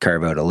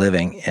carve out a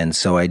living, and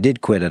so I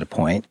did quit at a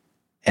point,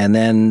 and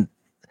then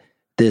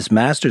this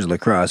Masters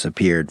Lacrosse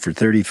appeared for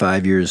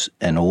 35 years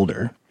and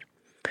older.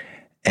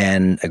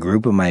 And a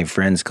group of my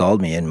friends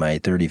called me in my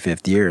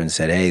 35th year and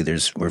said, hey,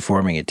 we're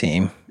forming a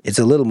team. It's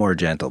a little more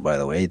gentle, by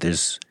the way.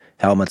 There's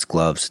helmets,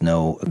 gloves,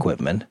 no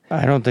equipment.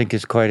 I don't think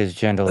it's quite as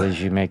gentle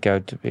as you make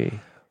out to be.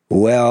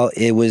 Well,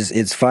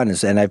 it's fun.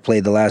 And I've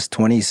played the last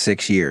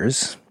 26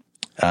 years.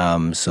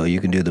 So you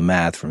can do the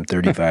math from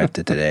 35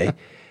 to today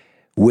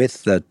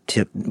with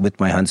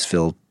my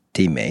Huntsville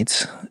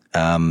teammates.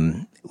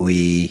 I'm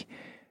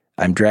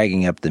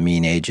dragging up the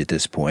mean age at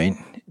this point,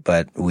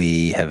 but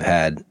we have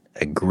had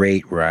a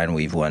great run.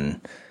 We've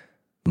won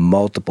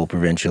multiple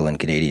provincial and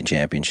Canadian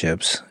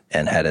championships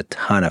and had a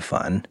ton of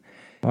fun.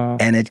 Wow.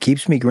 And it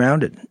keeps me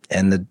grounded.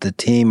 And the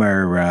team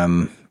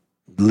are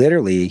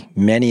literally,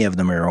 many of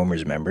them are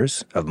OMERS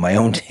members of my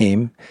own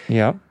team.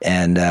 Yeah.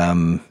 And,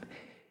 some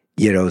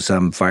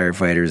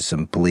firefighters,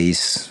 some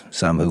police,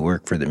 some who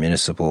work for the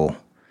municipal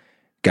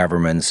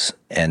governments.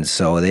 And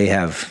so they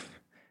have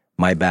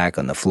my back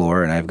on the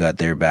floor, and I've got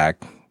their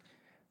back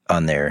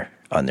on their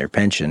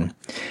pension.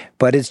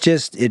 But it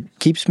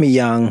keeps me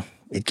young.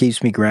 It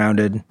keeps me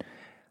grounded.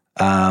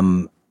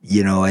 I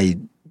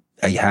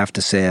have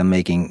to say I'm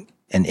making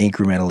an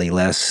incrementally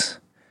less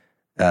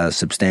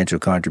substantial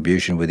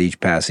contribution with each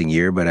passing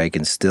year, but I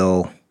can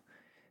still,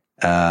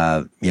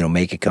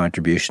 make a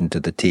contribution to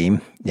the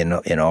team,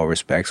 in all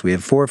respects. We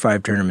have 4 or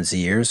 5 tournaments a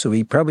year, so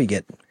we probably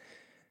get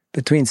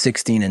between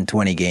 16 and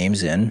 20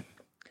 games in.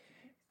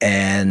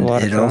 And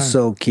it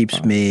also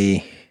keeps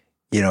me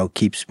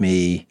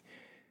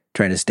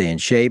trying to stay in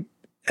shape,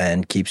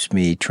 and keeps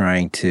me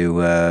trying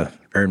to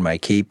earn my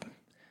keep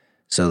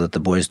so that the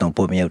boys don't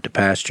put me out to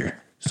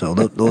pasture. So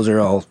those are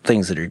all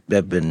things that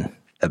have been,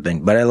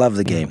 but I love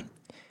the game,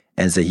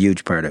 and it's a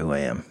huge part of who I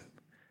am.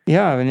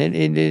 Yeah,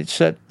 and it's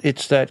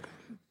that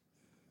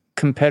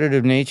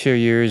competitive nature of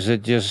yours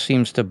that just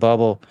seems to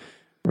bubble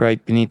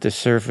right beneath the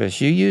surface.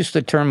 You use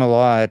the term a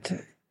lot,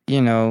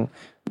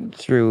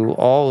 through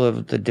all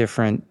of the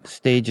different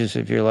stages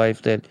of your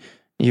life, that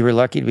you were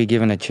lucky to be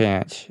given a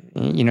chance.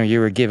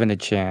 You were given a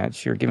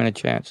chance. You're given a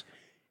chance.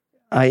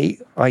 I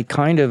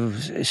kind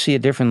of see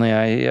it differently.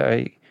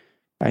 I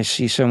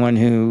see someone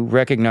who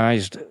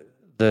recognized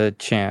the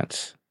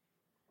chance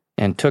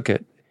and took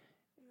it.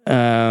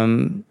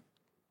 And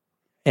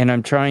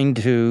I'm trying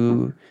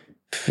to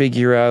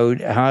figure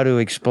out how to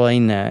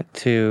explain that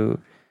to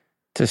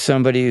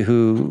somebody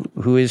who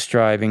is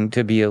striving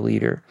to be a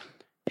leader.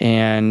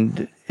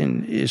 And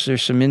is there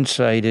some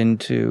insight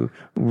into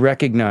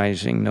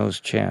recognizing those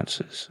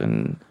chances?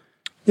 And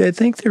yeah, I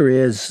think there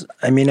is.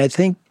 I mean, I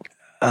think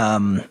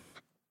one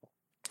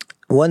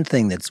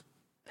thing that's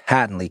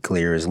patently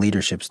clear is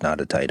leadership's not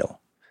a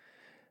title,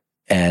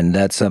 and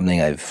that's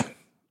something I've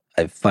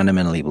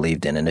fundamentally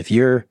believed in. And if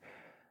you're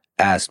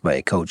asked by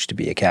a coach to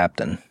be a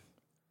captain,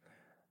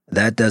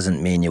 that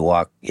doesn't mean you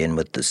walk in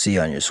with the C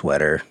on your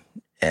sweater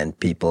and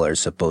people are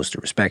supposed to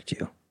respect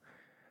you.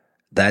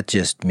 That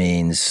just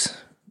means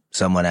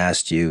someone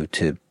asked you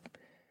to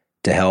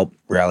help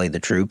rally the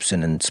troops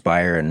and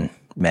inspire and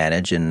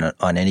manage. And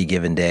on any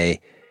given day,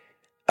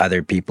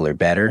 other people are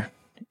better.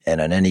 And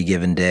on any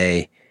given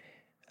day,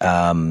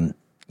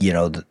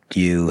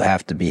 you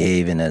have to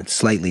behave in a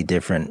slightly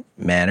different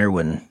manner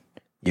when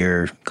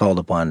you're called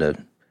upon to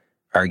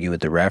argue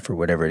with the ref or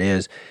whatever it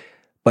is.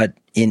 But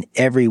in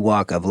every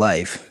walk of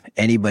life,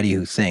 anybody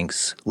who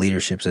thinks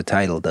leadership's a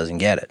title doesn't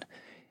get it.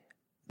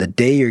 The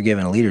day you're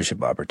given a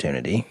leadership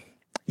opportunity,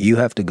 you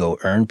have to go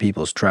earn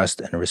people's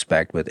trust and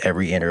respect with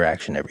every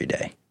interaction every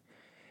day.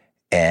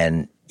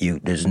 And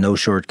there's no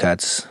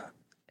shortcuts.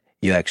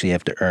 You actually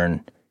have to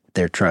earn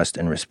their trust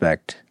and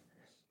respect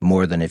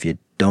more than if you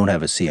don't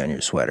have a C on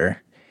your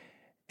sweater.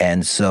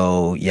 And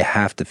so you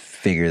have to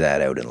figure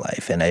that out in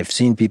life. And I've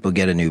seen people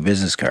get a new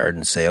business card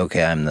and say,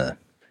 okay, I'm the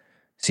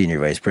senior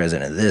vice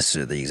president of this,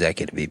 or the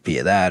executive VP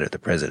of that, or the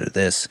president of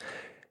this.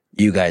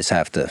 You guys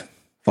have to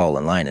fall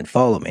in line and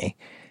follow me.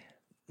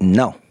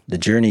 No, the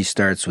journey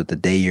starts with the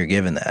day you're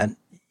given that.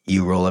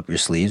 You roll up your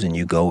sleeves and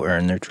you go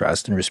earn their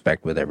trust and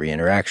respect with every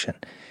interaction.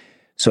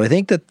 So I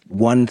think that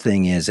one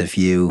thing is if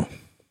you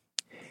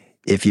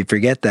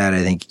forget that,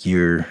 I think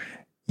you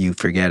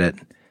forget it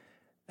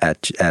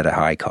at a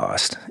high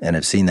cost. And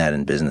I've seen that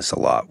in business a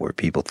lot, where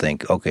people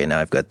think, okay, now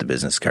I've got the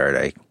business card.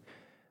 I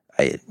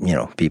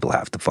people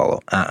have to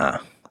follow.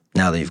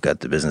 Now that you've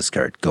got the business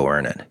card, go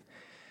earn it.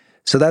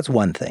 So that's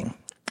one thing.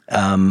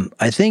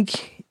 I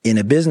think in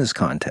a business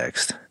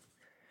context,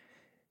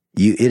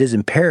 it is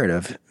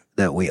imperative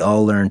that we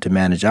all learn to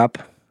manage up,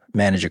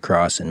 manage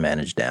across, and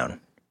manage down.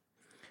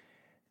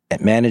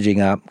 And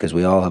managing up, because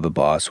we all have a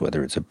boss,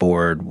 whether it's a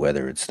board,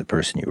 whether it's the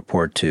person you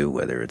report to,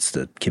 whether it's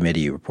the committee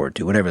you report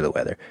to, whatever the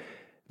weather.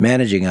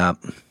 Managing up,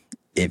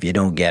 if you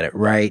don't get it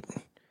right,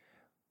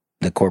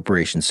 the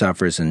corporation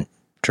suffers, and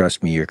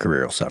trust me, your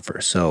career will suffer.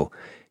 So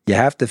you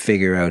have to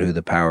figure out who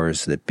the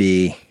powers that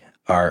be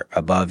are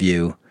above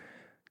you,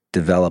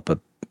 develop a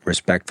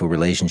respectful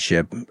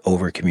relationship,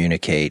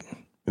 over-communicate.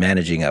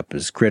 Managing up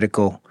is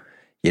critical.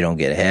 You don't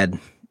get ahead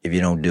if you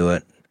don't do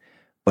it,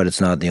 but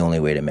it's not the only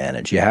way to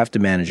manage. You have to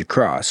manage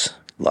across.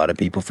 A lot of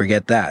people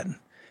forget that.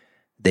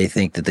 They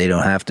think that they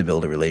don't have to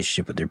build a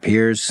relationship with their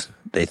peers.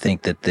 They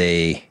think that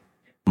they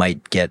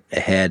might get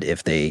ahead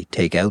if they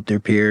take out their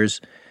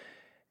peers.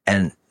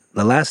 And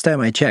the last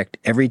time I checked,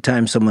 every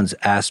time someone's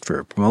asked for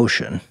a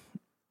promotion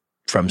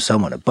from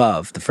someone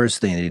above, the first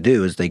thing they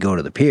do is they go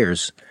to the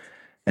peers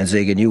and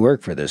say, can you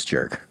work for this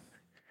jerk?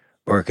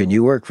 Or can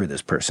you work for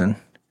this person?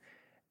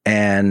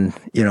 And,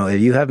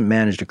 if you haven't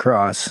managed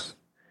across,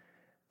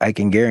 I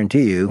can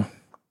guarantee you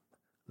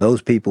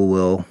those people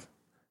will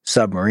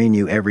submarine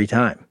you every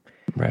time.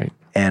 Right.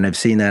 And I've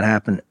seen that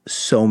happen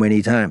so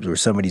many times where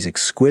somebody's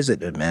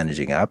exquisite at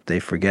managing up. They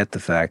forget the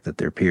fact that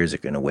their peers are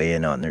going to weigh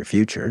in on their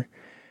future.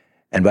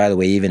 And by the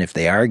way, even if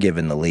they are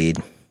given the lead,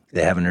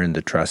 they haven't earned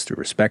the trust or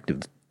respect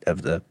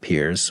of the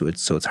peers. So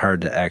it's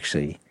hard to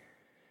actually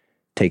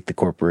take the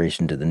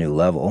corporation to the new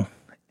level.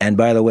 And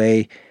by the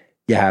way,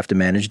 you have to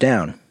manage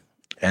down.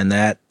 And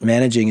that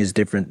managing is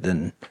different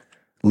than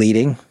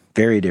leading,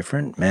 very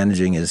different.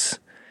 Managing is,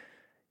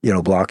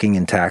 blocking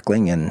and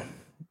tackling and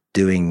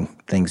doing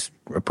things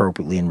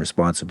appropriately and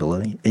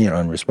responsibly.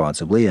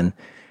 And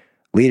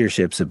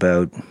leadership's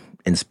about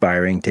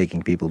inspiring,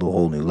 taking people to a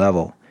whole new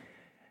level.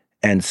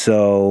 And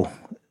so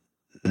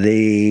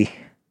the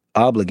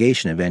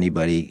obligation of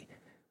anybody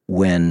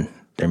when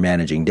they're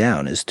managing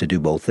down is to do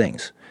both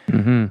things.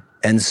 Mm-hmm.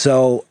 And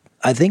so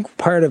I think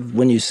part of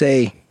when you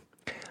say,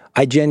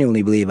 I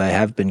genuinely believe I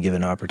have been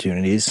given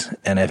opportunities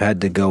and I've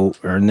had to go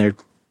earn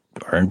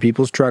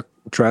people's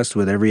trust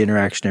with every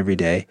interaction every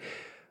day.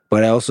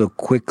 But I also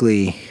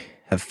quickly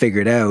have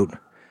figured out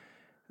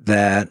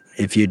that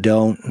if you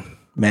don't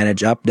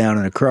manage up, down,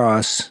 and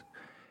across,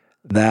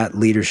 that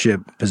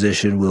leadership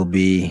position will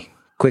be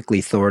quickly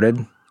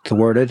thwarted,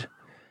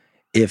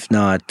 if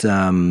not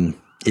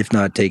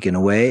taken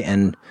away.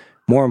 And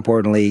more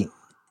importantly,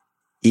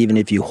 even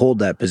if you hold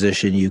that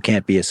position, you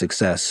can't be a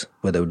success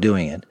without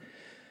doing it.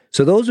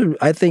 So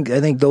I think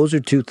those are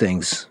two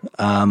things.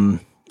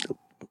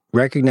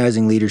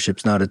 Recognizing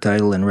leadership's not a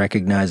title, and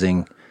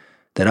recognizing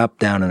that up,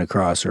 down, and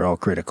across are all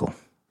critical,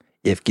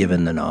 if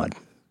given the nod.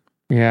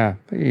 Yeah.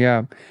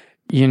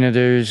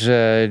 There's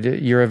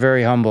you're a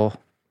very humble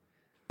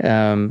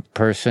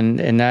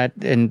person,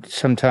 and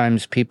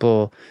sometimes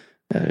people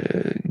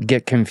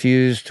get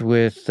confused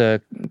with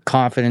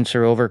confidence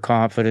or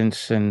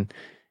overconfidence, and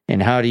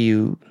how do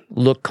you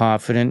look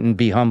confident and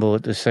be humble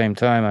at the same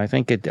time? I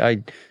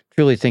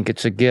truly think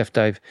it's a gift.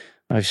 I've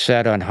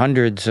sat on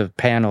hundreds of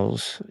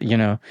panels,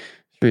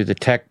 through the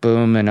tech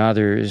boom and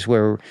others,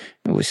 where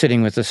we're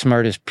sitting with the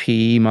smartest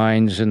PE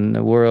minds in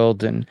the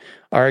world and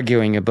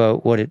arguing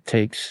about what it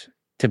takes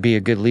to be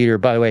a good leader.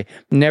 By the way,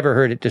 never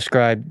heard it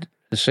described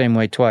the same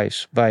way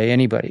twice by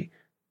anybody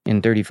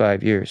in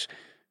 35 years.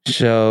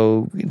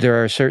 So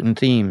there are certain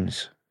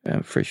themes,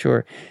 for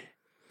sure.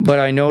 But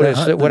I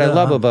noticed that what I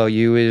love about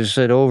you is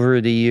that over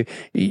the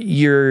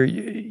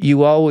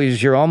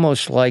you're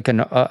almost like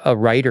a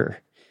writer.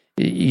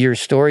 Your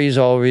stories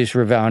always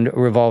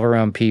revolve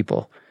around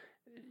people.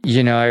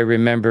 I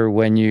remember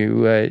when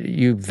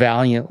you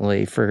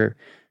valiantly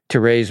to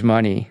raise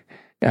money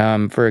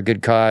for a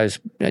good cause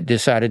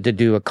decided to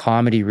do a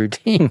comedy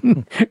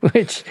routine,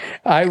 which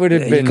I would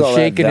have been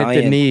shaken at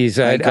the knees.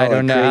 I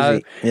don't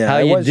know how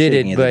you did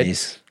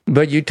it,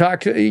 but you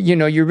talked.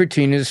 Your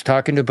routine is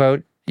talking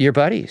about your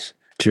buddies.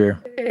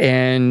 Sure.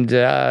 And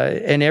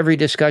every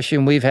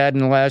discussion we've had in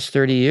the last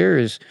 30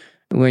 years,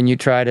 when you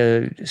try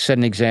to set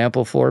an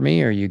example for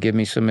me or you give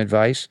me some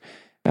advice,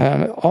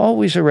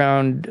 always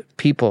around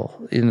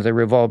people, they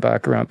revolve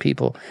back around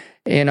people.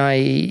 And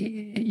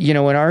in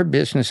our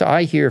business,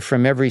 I hear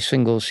from every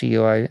single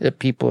CEO that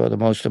people are the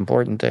most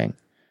important thing.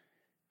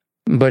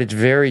 But it's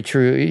very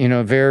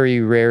true, very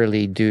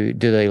rarely do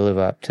they live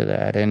up to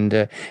that.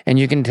 And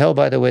you can tell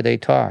by the way they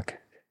talk.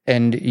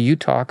 And you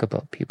talk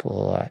about people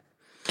a lot.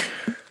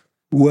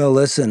 Well,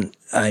 listen,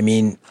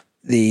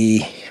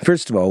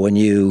 first of all,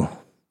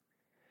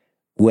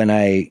 when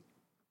I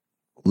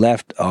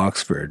left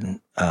Oxford,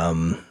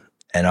 and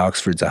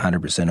Oxford's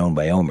 100% owned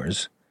by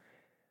OMERS,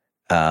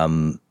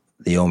 the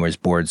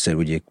OMERS board said,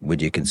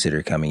 would you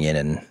consider coming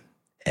in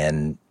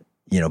and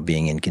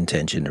being in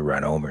contention to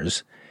run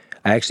OMERS?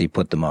 I actually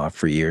put them off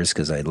for years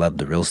because I loved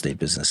the real estate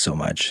business so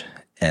much.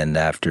 And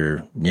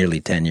after nearly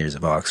 10 years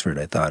of Oxford,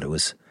 I thought it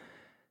was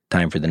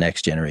time for the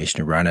next generation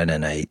to run it,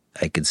 and I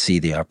could see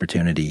the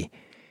opportunity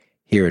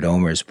here at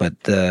OMERS.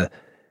 But the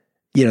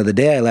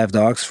day I left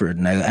Oxford,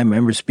 and I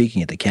remember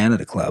speaking at the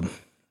Canada Club,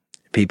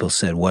 people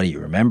said, "What do you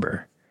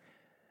remember?"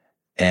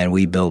 And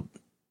we built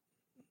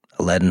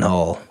a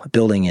Leadenhall, a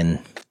building in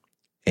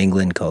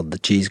England called the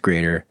Cheese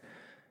Grater,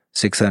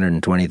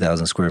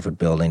 620,000 square foot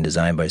building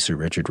designed by Sir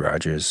Richard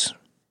Rogers.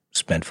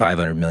 Spent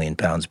 500 million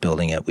pounds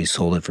building it. We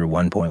sold it for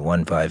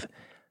 1.15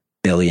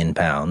 billion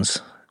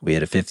pounds. We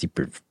had a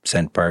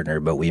 50% partner,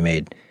 but we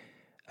made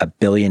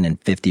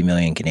 $1.05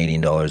 billion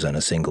Canadian dollars on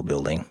a single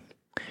building.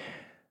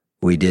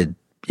 We did,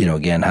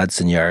 again,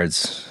 Hudson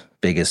Yards,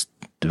 biggest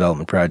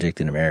development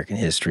project in American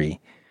history.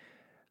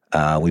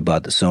 We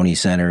bought the Sony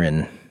Center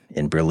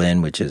in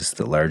Berlin, which is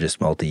the largest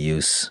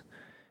multi-use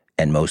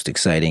and most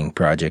exciting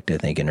project, I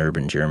think, in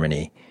urban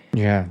Germany.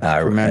 Yeah,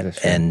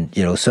 tremendous. And,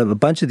 so a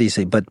bunch of these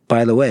things. But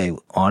by the way,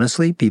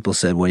 honestly, people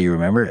said, "What do you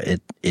remember?"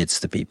 It's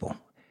the people.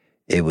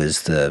 It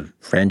was the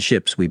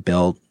friendships we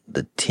built,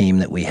 the team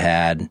that we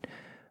had,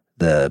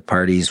 the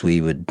parties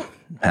we would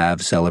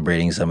have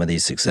celebrating some of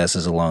these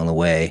successes along the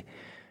way,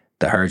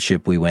 the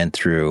hardship we went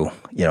through.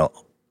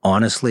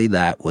 Honestly,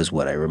 that was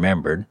what I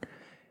remembered.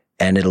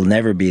 And it'll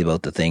never be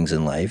about the things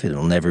in life.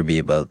 It'll never be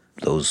about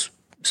those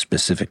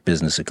specific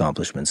business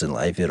accomplishments in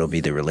life. It'll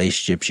be the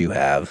relationships you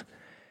have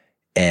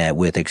and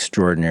with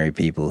extraordinary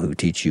people who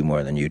teach you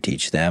more than you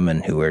teach them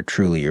and who are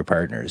truly your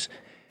partners.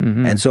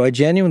 Mm-hmm. And so I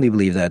genuinely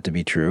believe that to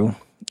be true.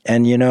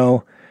 And,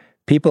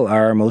 people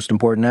are our most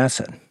important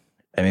asset.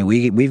 I mean,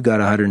 we've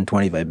got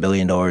 $125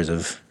 billion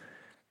of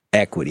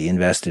equity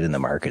invested in the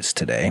markets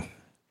today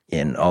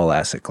in all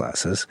asset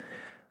classes.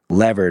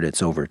 Levered,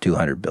 it's over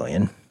 $200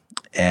 billion.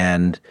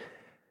 And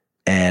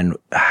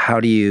how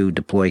do you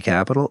deploy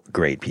capital?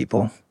 Great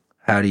people.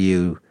 How do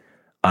you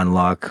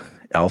unlock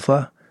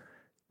alpha?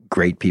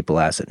 Great people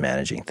asset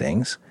managing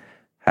things.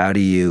 How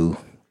do you,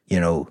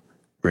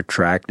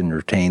 retract and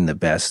retain the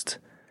best,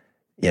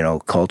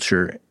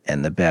 culture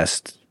and the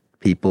best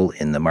people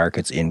in the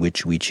markets in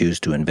which we choose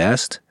to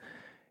invest?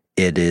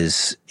 It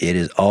is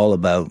all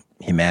about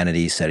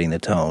humanity setting the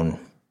tone,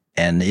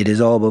 and it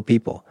is all about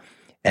people.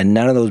 And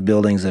none of those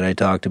buildings that I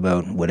talked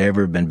about would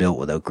ever have been built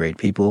without great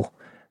people.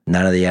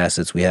 None of the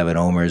assets we have at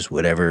OMERS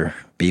would ever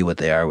be what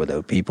they are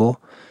without people.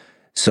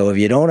 So if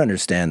you don't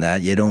understand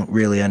that, you don't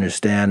really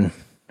understand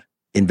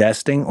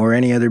investing or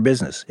any other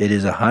business. It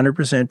is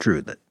 100%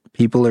 true that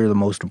people are the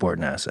most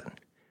important asset.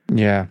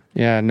 Yeah,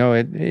 no,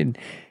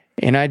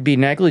 and I'd be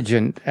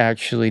negligent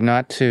actually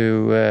not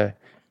to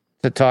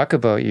talk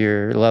about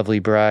your lovely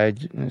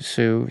bride,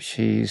 Sue.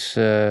 She's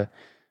an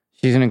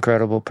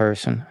incredible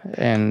person,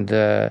 and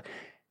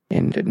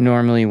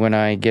normally when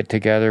I get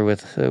together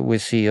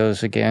with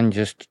CEOs, again,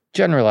 just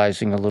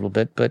generalizing a little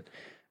bit, but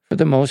for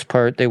the most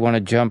part, they want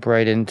to jump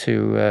right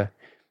into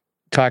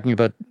talking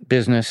about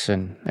business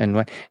and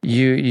what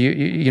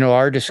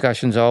our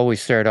discussions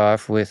always start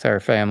off with our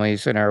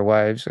families and our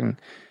wives and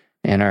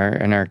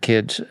our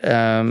kids.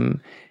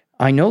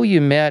 I know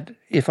you met,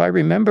 if I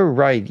remember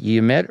right,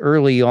 you met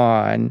early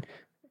on,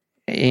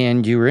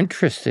 and you were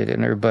interested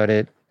in her, but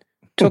it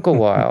took a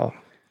while.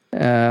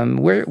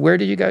 Where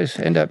did you guys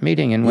end up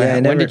meeting, and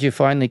when did you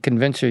finally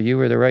convince her you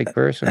were the right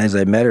person? As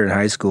I met her in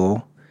high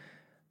school,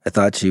 I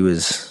thought she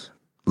was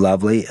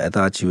lovely. I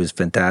thought she was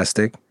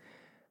fantastic.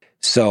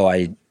 So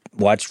I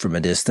watched from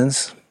a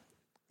distance.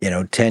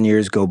 10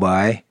 years go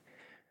by.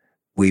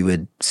 We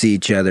would see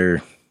each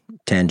other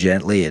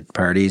tangentially at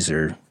parties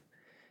or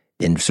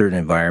in certain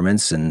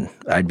environments, and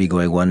I'd be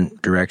going one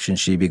direction,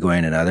 she'd be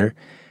going another.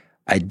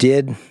 I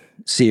did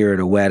see her at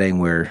a wedding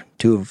where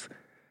two of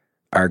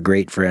our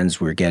great friends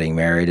were getting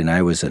married, and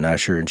I was an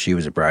usher and she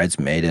was a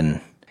bridesmaid.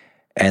 And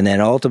then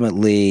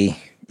ultimately,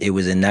 it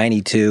was in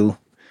 92,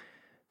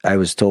 I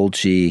was told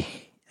she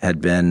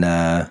had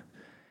been,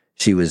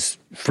 she was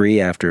free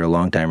after a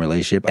long-time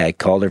relationship. I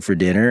called her for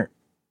dinner,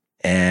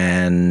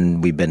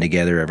 and we've been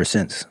together ever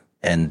since.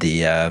 And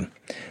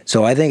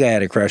so I think I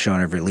had a crush on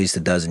her for at least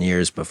a dozen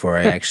years before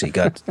I actually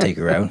got to take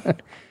her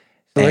out.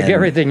 Like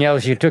everything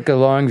else, you took a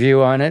long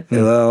view on it.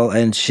 Well,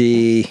 and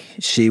she's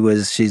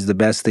the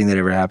best thing that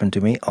ever happened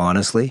to me,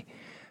 honestly.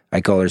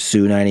 I call her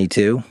Sue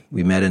 92.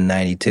 We met in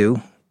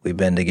 92. We've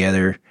been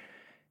together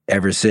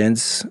ever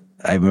since.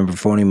 I remember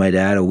phoning my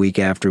dad a week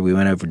after we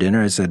went out for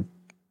dinner. I said,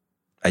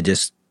 I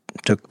just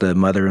took the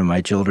mother and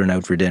my children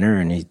out for dinner,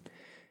 and he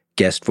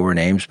guessed 4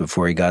 names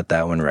before he got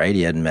that one right.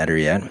 He hadn't met her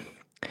yet.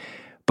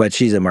 But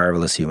she's a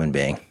marvelous human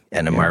being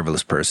and a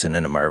marvelous person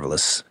and a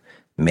marvelous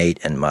mate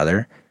and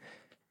mother.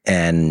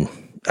 And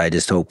I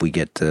just hope we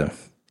get to,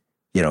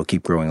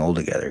 keep growing old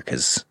together,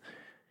 because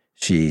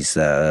she's,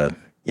 as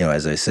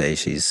I say,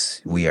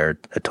 we are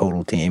a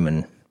total team,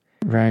 and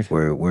right.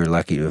 We're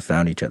lucky to have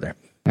found each other.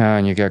 Oh,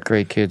 and you got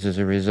great kids as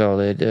a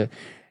result.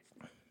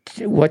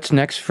 What's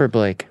next for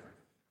Blake?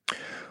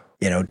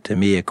 To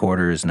me, a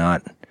quarter is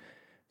not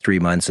 3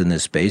 months in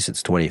this space.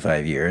 It's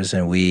 25 years.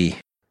 And we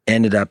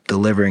ended up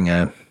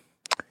delivering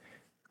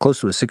close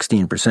to a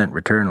 16%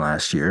 return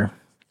last year,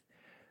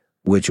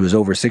 which was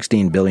over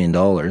 $16 billion.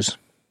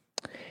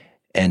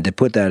 And to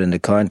put that into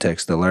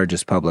context, the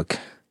largest public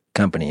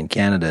company in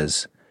Canada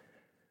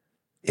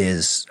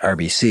is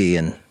RBC,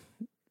 and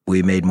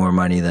we made more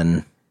money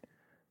than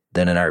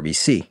an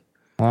RBC.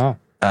 Wow.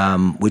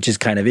 Which is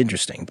kind of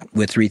interesting.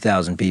 With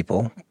 3,000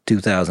 people,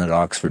 2,000 at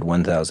Oxford,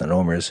 1,000 at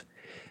OMERS,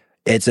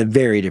 it's a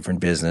very different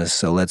business.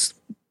 So let's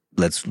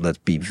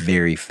be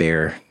very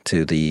fair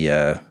to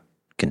the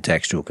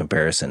contextual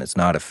comparison. It's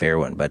not a fair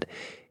one, but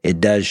it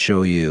does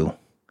show you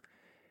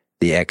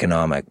the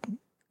economic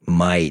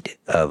might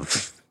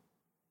of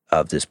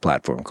this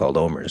platform called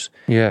OMERS.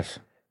 Yes.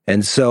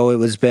 And so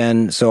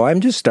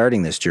I'm just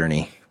starting this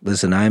journey.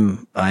 Listen,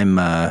 I'm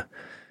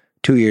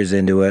 2 years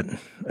into it.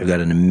 I've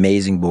got an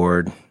amazing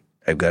board.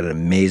 I've got an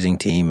amazing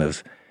team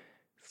of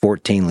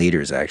 14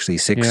 leaders, actually.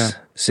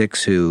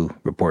 Six who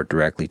report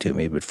directly to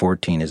me, but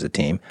 14 as a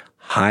team.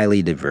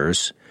 Highly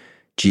diverse,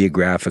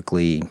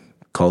 geographically,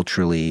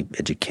 culturally,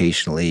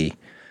 educationally,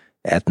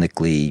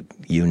 ethnically,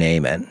 you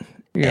name it.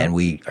 Yeah. And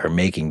we are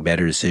making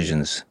better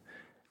decisions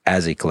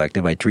as a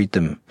collective. I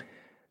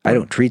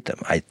don't treat them.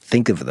 I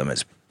think of them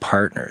as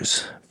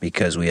partners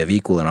because we have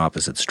equal and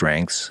opposite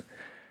strengths.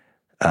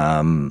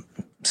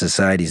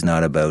 Society's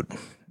not about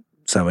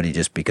somebody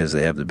just because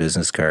they have the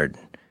business card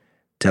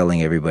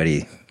telling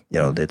everybody,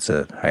 it's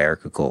a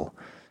hierarchical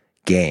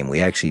game.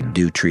 We actually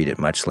do treat it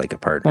much like a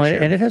partnership.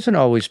 Well, and it hasn't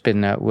always been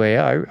that way.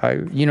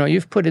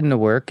 You've put in the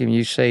work, and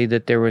you say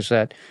that there was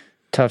that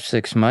tough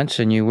 6 months,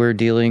 and you were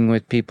dealing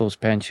with people's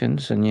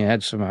pensions, and you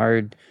had some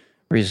hard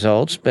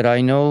results. But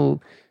I know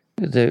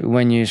that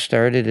when you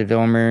started at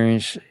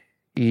OMERS,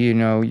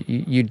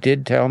 you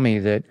did tell me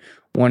that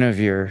one of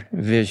your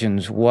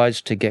visions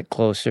was to get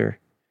closer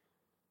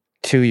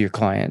to your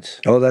clients.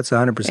 Oh, that's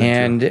 100%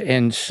 true.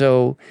 And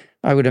so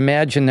I would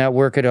imagine that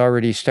work had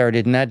already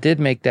started, and that did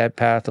make that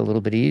path a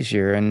little bit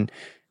easier. And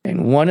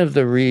one of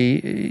the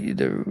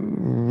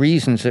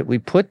reasons that we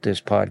put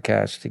this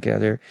podcast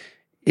together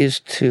is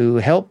to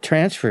help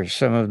transfer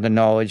some of the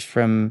knowledge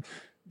from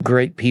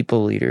great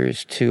people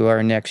leaders to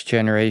our next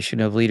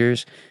generation of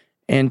leaders,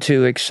 and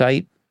to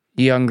excite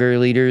younger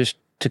leaders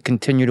to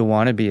continue to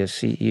want to be a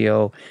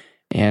CEO.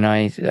 And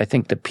I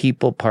think the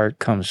people part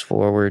comes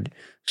forward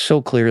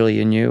so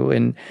clearly in you.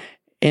 And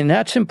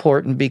that's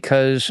important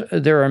because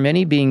there are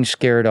many being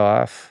scared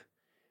off,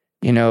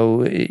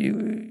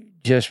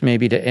 just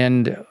maybe to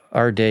end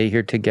our day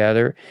here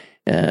together,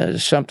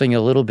 something a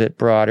little bit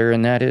broader.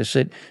 And that is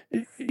that,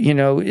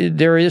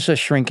 there is a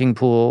shrinking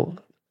pool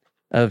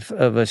of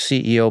a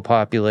CEO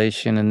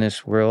population in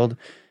this world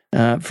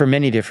for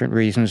many different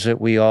reasons that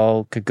we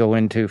all could go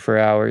into for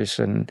hours,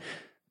 and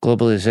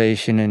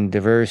globalization and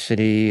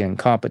diversity and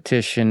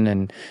competition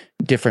and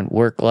different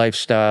work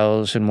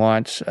lifestyles and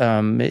wants.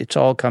 It's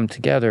all come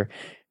together.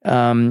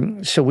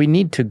 So we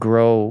need to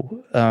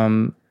grow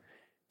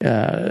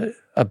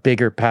a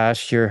bigger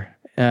pasture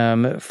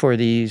for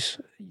these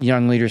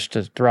young leaders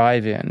to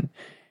thrive in.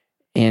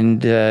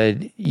 And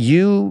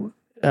you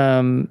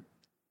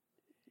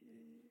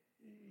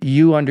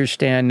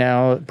understand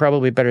now,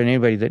 probably better than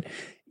anybody, that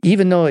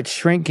even though it's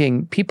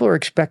shrinking, people are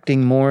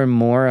expecting more and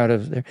more out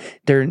of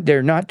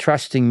they're not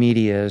trusting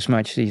media as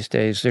much these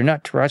days. They're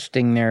not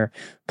trusting their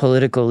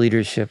political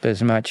leadership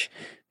as much.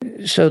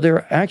 So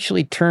they're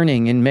actually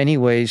turning in many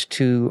ways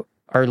to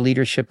our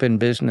leadership in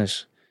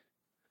business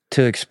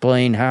to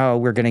explain how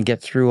we're going to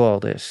get through all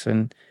this.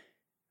 And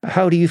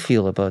how do you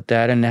feel about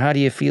that? And how do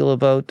you feel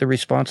about the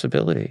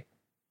responsibility?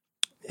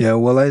 Yeah,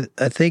 well,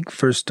 I think,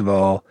 first of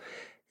all,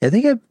 I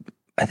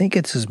think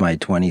this is my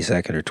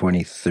 22nd or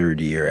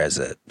 23rd year as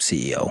a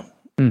CEO.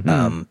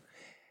 Mm-hmm.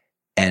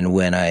 And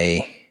when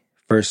I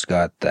first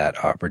got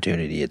that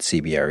opportunity at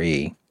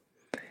CBRE,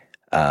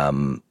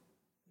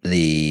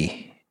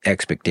 the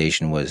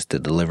expectation was to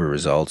deliver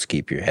results,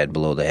 keep your head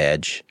below the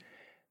hedge.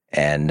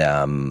 And,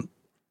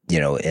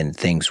 and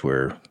things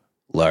were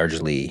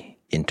largely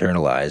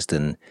internalized,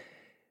 and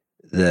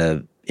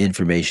the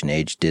information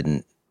age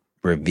didn't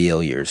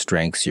reveal your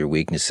strengths, your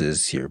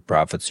weaknesses, your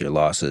profits, your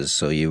losses.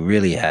 So you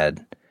really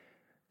had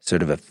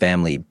sort of a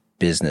family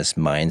business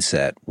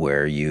mindset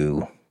where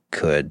you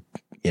could,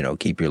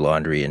 keep your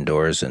laundry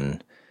indoors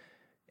and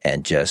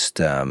just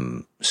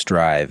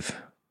strive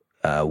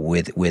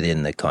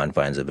within the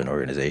confines of an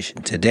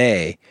organization.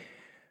 Today,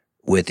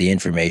 with the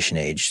information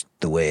age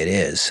the way it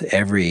is,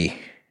 every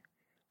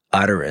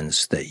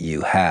utterance that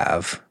you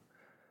have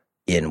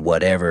in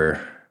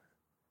whatever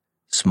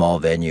small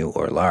venue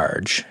or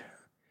large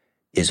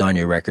is on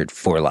your record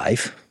for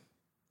life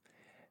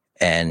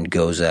and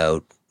goes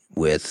out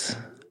with,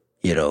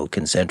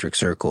 concentric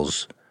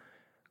circles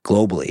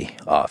globally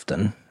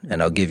often.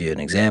 And I'll give you an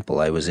example.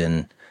 I was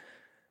in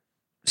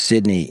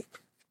Sydney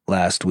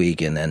last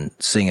week, and then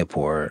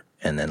Singapore,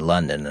 and then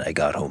London, and I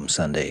got home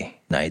Sunday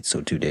night,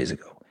 so 2 days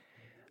ago.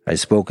 I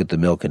spoke at the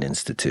Milken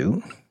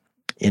Institute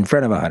in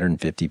front of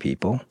 150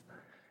 people,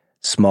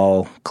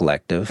 small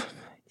collective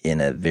in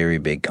a very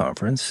big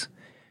conference.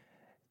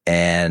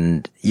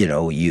 And,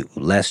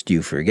 lest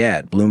you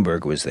forget,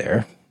 Bloomberg was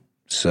there.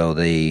 So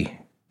the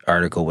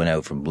article went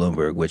out from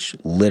Bloomberg, which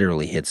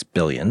literally hits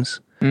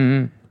billions.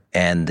 Mm-hmm.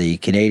 And the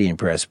Canadian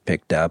press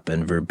picked up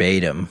and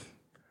verbatim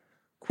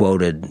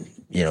quoted,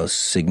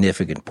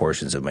 significant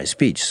portions of my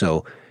speech.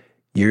 So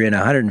you're in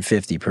a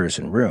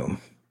 150-person room,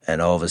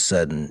 and all of a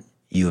sudden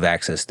you have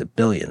access to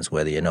billions,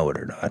 whether you know it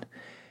or not.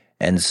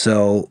 And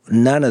so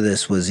none of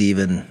this was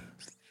even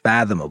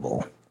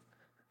fathomable,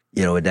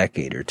 a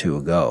decade or two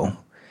ago.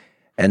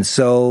 And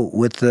so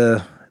with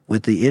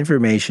the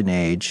information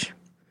age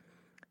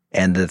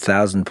and the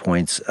 1,000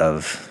 points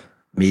of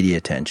media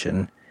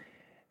attention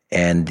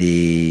and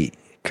the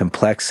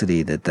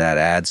complexity that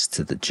adds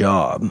to the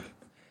job,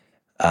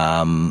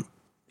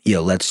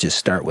 let's just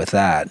start with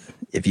that.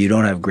 If you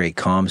don't have great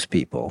comms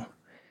people,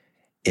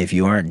 if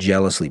you aren't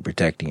jealously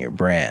protecting your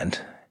brand,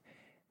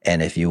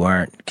 and if you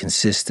aren't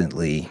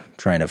consistently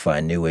trying to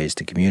find new ways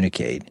to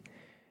communicate,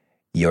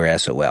 you're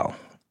SOL.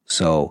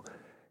 So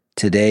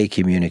today,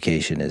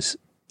 communication is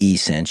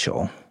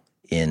essential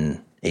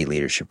in a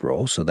leadership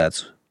role. So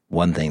that's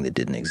one thing that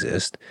didn't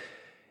exist.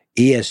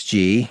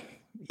 ESG,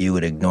 you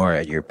would ignore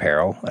at your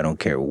peril. I don't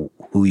care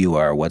who you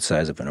are, what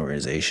size of an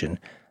organization.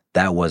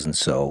 That wasn't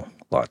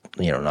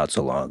not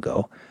so long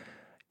ago.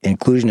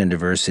 Inclusion and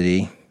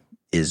diversity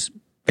is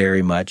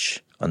very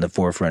much on the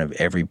forefront of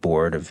every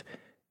board, of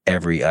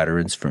every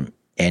utterance from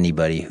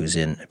anybody who's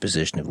in a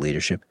position of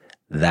leadership.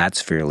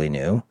 That's fairly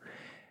new.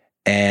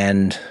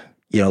 And,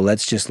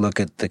 let's just look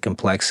at the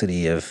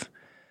complexity of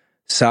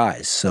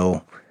size.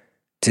 So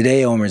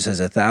today, OMERS has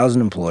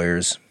 1,000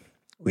 employers.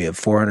 We have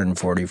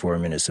 444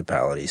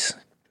 municipalities.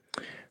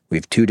 We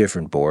have 2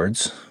 different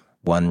boards,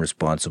 one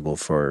responsible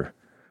for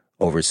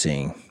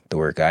overseeing the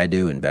work I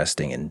do,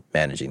 investing and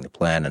managing the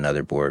plan,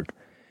 another board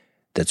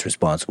that's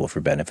responsible for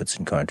benefits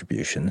and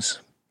contributions.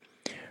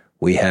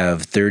 We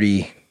have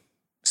 30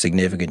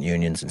 significant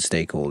unions and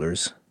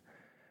stakeholders.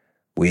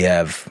 We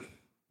have,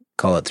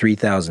 call it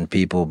 3,000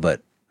 people,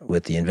 but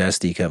with the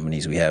investee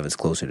companies we have, it's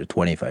closer to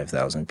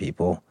 25,000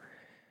 people.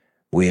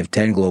 We have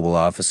 10 global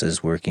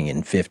offices working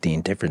in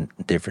 15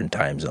 different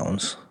time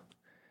zones.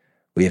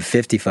 We have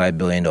 $55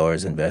 billion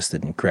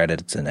invested in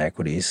credits and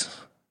equities.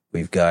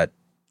 We've got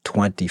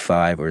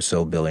 $25 or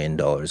so billion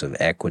of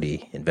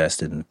equity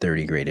invested in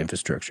 30 great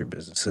infrastructure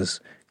businesses,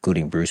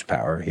 including Bruce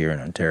Power here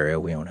in Ontario.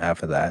 We own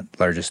half of that,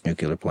 largest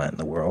nuclear plant in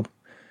the world.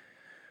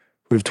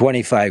 We have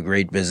 25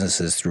 great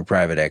businesses through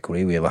private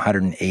equity. We have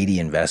 180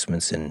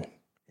 investments in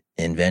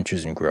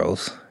ventures and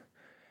growth.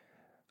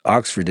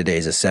 Oxford today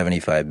is a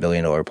 $75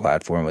 billion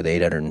platform with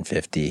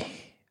 850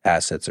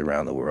 assets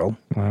around the world.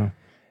 Wow.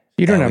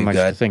 You don't have much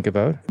to think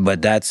about.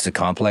 But that's a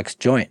complex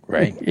joint,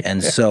 right? Yeah.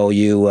 And so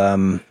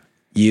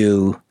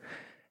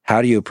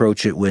how do you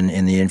approach it when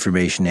in the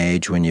information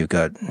age, when you've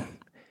got,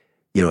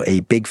 a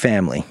big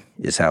family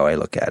is how I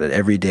look at it.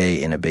 Every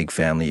day in a big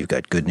family, you've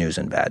got good news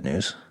and bad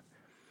news.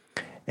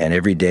 And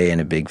every day in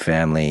a big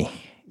family,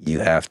 you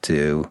have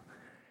to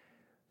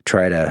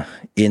try to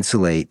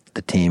insulate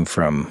the team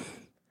from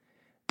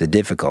the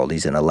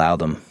difficulties and allow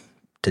them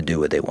to do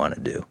what they want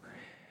to do.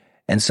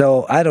 And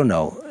so, I don't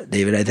know,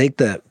 David, I think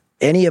that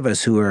any of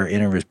us who are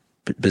in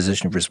a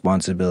position of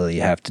responsibility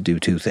have to do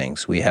 2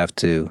 things. We have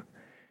to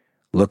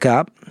look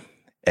up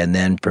and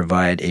then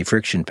provide a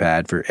friction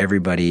pad for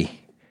everybody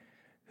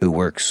who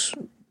works,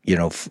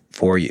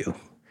 for you,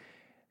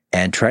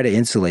 and try to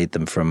insulate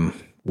them from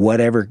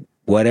whatever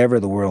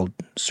the world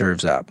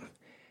serves up,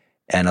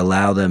 and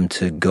allow them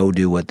to go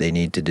do what they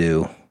need to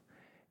do.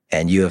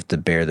 And you have to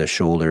bear the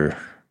shoulder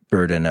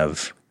burden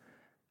of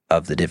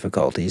the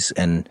difficulties.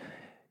 And,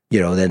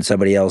 then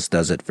somebody else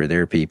does it for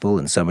their people,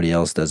 and somebody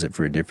else does it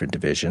for a different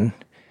division.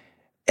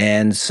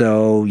 And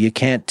so you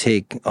can't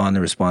take on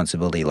the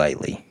responsibility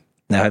lightly.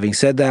 Now, having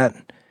said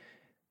that,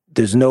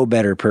 there's no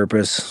better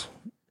purpose,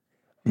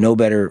 no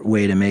better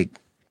way to make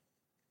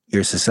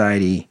your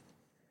society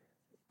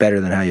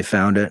better than how you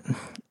found it,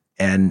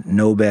 and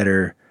no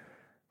better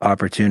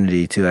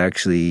opportunity to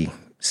actually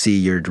see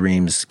your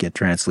dreams get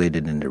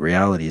translated into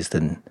realities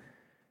than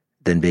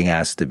being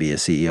asked to be a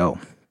CEO.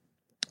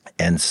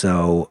 And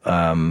so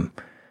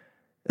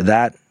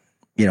that,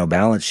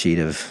 balance sheet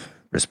of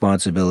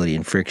responsibility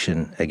and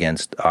friction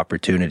against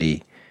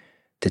opportunity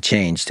to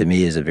change, to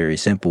me, is a very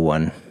simple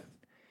one.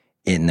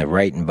 In the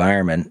right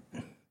environment,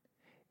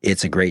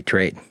 it's a great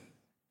trade.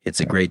 It's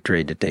a great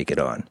trade to take it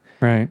on.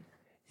 Right.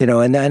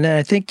 And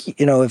I think,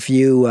 if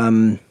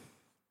you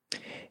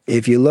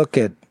look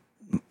at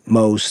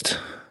most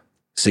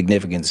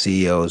significant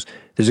CEOs,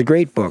 there's a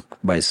great book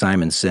by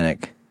Simon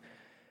Sinek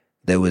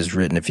that was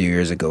written a few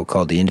years ago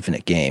called The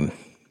Infinite Game.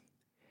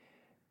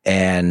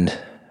 And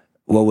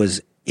what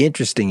was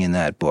interesting in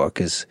that book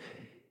is,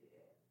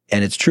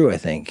 and it's true, I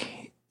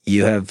think,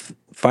 you have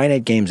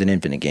finite games and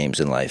infinite games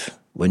in life.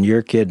 When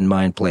your kid and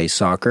mine play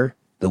soccer,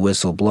 the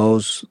whistle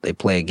blows, they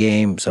play a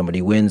game,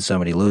 somebody wins,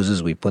 somebody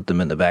loses, we put them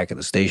in the back of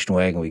the station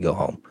wagon, we go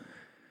home.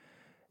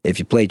 If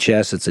you play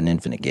chess, it's an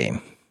infinite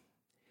game.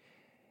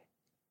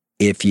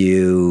 If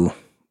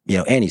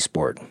any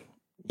sport,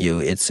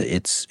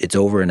 it's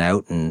over and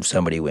out and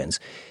somebody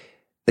wins.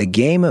 The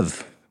game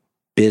of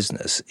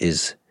business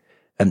is,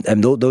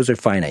 and those are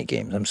finite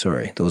games. I'm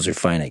sorry. Those are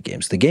finite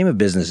games. The game of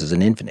business is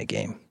an infinite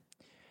game.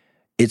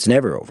 it's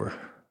never over.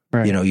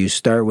 Right. You know, you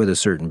start with a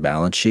certain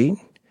balance sheet.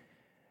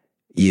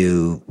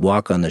 You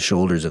walk on the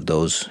shoulders of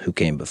those who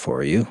came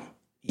before you.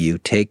 You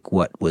take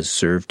what was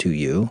served to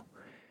you.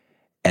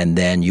 And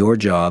then your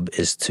job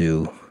is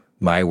to,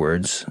 my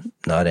words,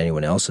 not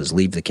anyone else's,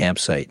 leave the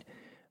campsite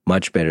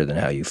much better than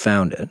how you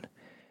found it.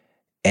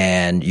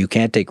 And you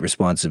can't take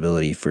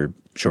responsibility for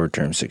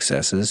short-term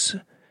successes.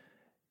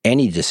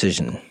 Any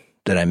decision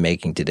that I'm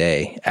making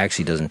today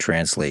actually doesn't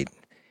translate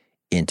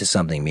into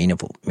something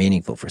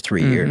meaningful for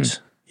 3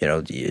 years. You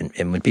know,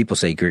 and when people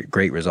say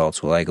great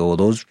results, well, I go,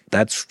 well,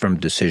 that's from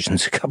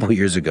decisions a couple of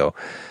years ago.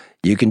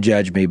 You can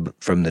judge me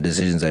from the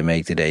decisions I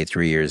make today,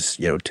 3 years,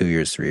 2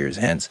 years, 3 years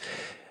hence.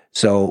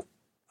 So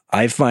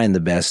I find the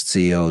best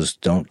CEOs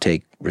don't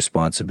take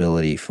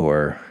responsibility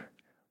for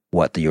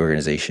what the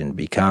organization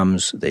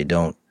becomes. They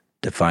don't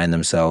define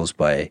themselves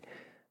by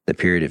the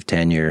period of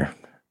tenure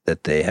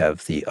that they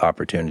have the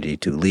opportunity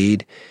to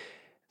lead.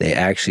 They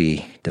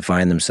actually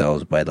define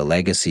themselves by the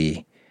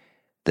legacy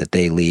that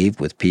they leave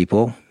with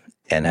people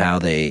and how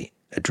they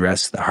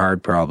address the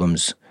hard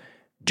problems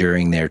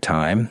during their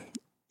time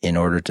in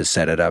order to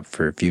set it up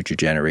for future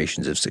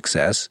generations of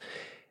success,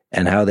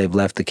 and how they've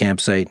left the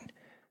campsite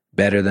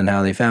better than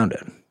how they found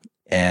it.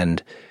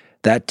 And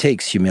that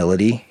takes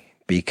humility,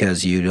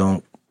 because you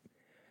don't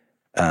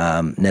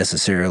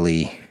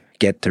necessarily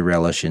get to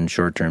relish in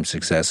short-term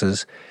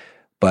successes.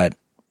 But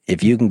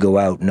if you can go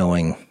out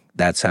knowing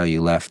that's how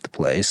you left the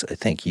place, I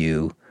think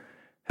you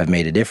have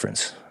made a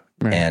difference.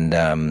 Right.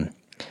 And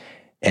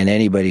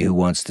anybody who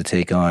wants to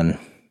take on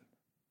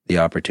the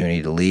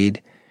opportunity to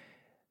lead,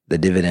 the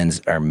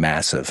dividends are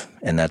massive.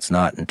 And that's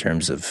not in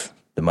terms of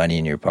the money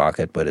in your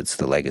pocket, but it's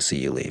the legacy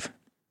you leave.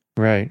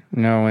 Right.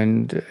 No,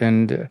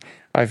 and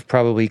I've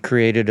probably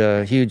created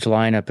a huge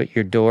lineup at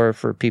your door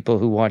for people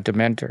who want to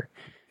mentor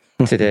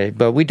today.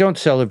 But we don't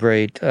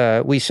celebrate.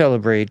 We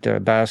celebrate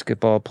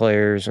basketball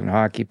players and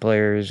hockey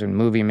players and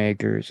movie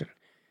makers,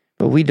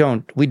 but we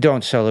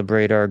don't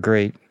celebrate our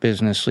great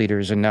business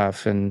leaders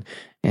enough. And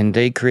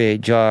they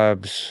create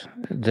jobs.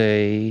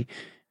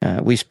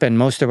 We spend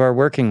most of our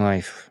working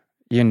life,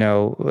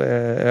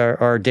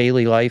 our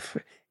daily life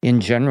in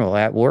general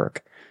at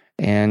work.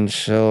 And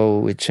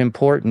so it's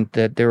important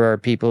that there are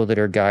people that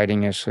are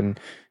guiding us and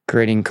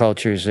creating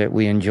cultures that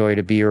we enjoy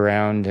to be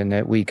around and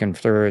that we can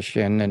flourish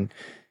in,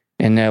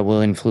 and that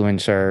will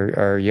influence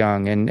our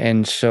young.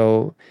 And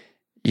so,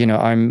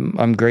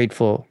 I'm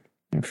grateful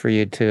for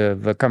you to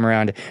have come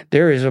around.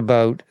 There is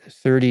about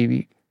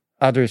 30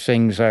 other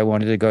things I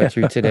wanted to go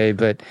through today,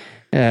 but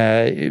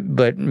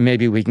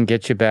maybe we can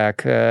get you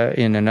back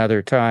in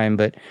another time.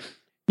 But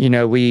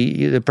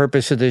the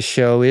purpose of this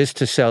show is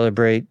to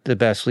celebrate the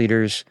best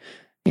leaders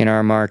in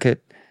our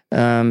market.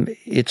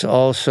 It's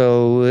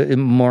also,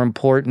 more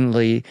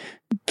importantly,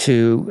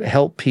 to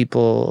help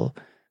people,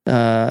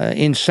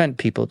 incent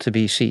people to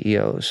be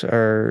CEOs,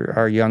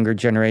 our younger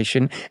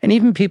generation, and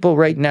even people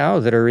right now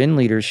that are in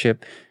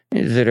leadership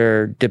that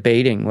are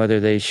debating whether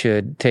they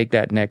should take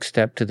that next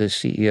step to the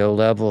CEO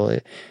level,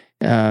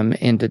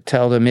 and to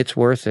tell them it's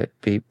worth it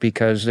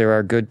because there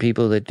are good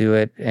people that do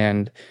it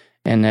and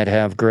that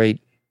have great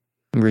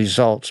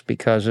results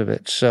because of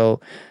it.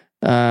 So,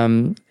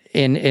 and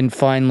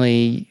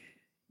finally,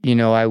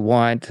 I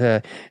want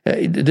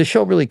the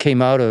show really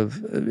came out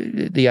of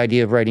the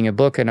idea of writing a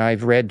book, and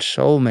I've read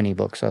so many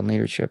books on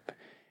leadership,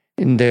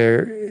 and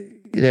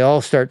they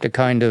all start to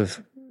kind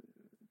of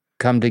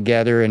come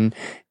together, and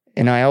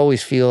I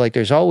always feel like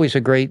there's always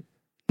a great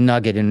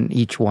nugget in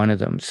each one of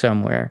them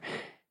somewhere.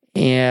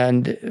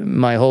 And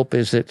my hope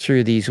is that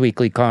through these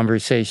weekly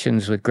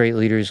conversations with great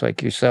leaders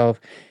like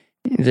yourself,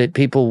 that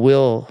people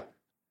will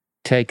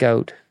take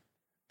out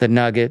the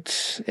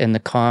nuggets and the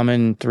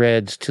common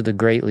threads to the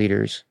great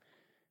leaders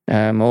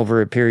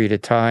over a period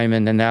of time,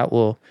 and then that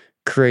will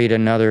create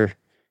another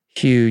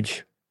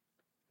huge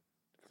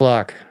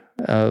flock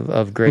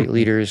of great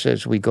leaders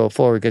as we go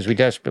forward, because we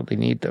desperately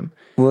need them.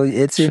 Well,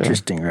 it's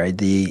interesting, right?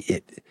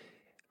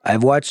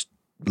 I've watched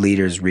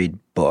leaders read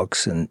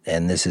books, and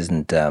this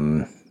isn't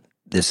in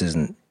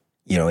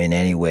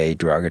any way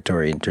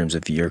derogatory in terms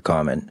of your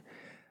comment.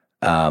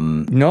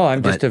 No,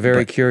 I'm just a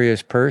very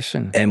curious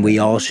person. And we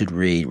all should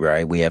read,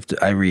 right?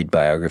 I read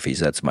biographies.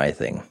 That's my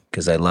thing,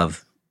 because I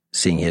love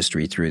seeing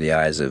history through the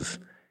eyes of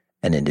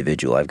an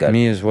individual.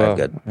 Me as well.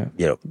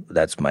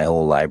 That's my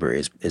whole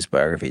library is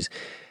biographies.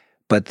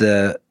 But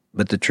the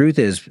truth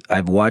is,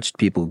 I've watched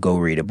people go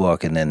read a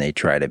book and then they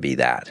try to be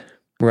that.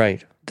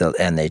 Right.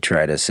 And they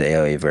try to say,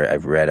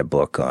 I've read a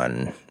book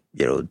on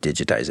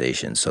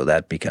digitization. So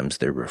that becomes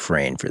their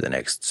refrain for the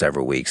next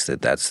several weeks,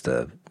 that's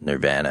the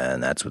nirvana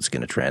and that's what's going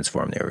to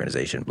transform the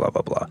organization, blah,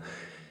 blah, blah.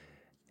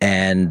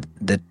 And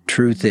the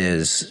truth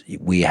is,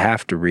 we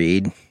have to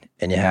read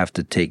and you have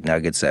to take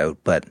nuggets out,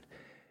 but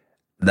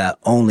the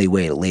only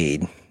way to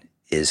lead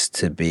is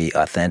to be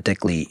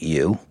authentically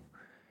you.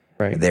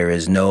 Right. There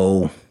is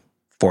no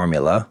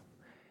formula.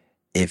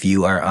 If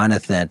you are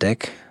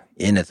inauthentic,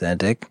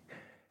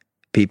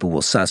 people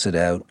will suss it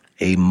out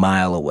a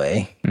mile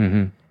away.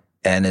 Mm-hmm.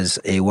 And as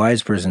a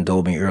wise person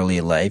told me early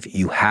in life,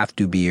 you have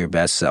to be your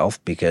best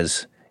self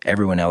because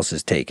everyone else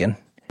is taken.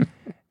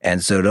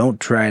 And so don't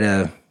try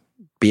to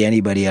be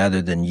anybody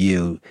other than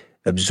you.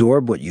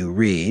 Absorb what you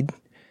read,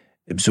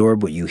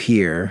 absorb what you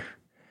hear,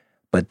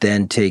 but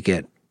then take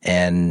it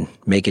and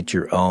make it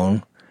your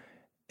own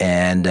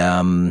and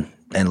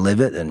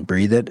live it and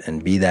breathe it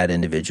and be that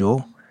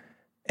individual.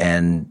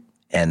 And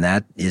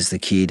that is the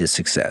key to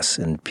success.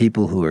 And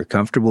people who are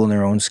comfortable in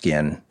their own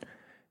skin,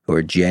 who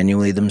are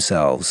genuinely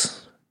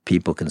themselves,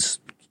 people can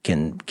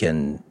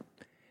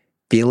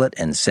feel it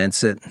and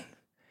sense it.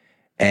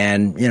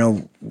 And,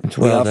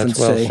 we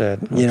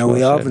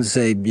often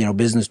say,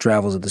 business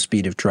travels at the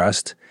speed of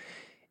trust.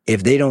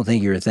 If they don't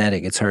think you're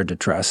authentic, it's hard to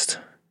trust.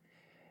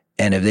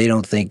 And if they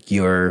don't think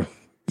you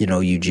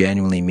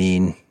genuinely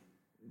mean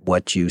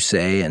what you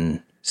say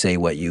and say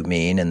what you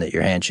mean and that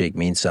your handshake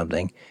means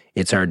something,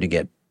 it's hard to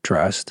get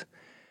trust.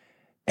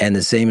 And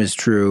the same is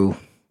true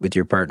with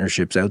your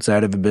partnerships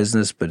outside of a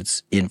business, but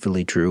it's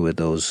infinitely true with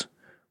those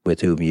with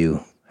whom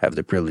you have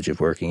the privilege of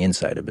working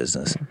inside a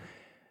business. Mm-hmm.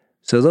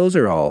 So those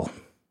are all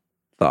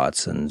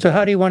thoughts. And so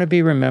how do you want to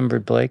be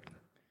remembered, Blake?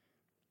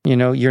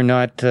 You're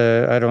not,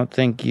 I don't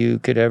think you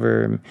could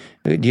ever,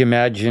 do you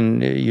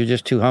imagine you're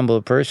just too humble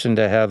a person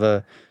to have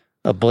a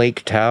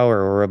Blake Tower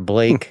or a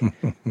Blake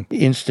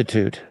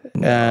Institute?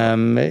 How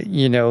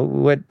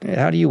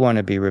do you want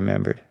to be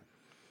remembered?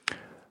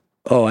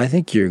 Oh, I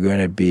think you're going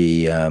to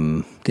be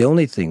the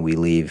only thing we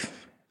leave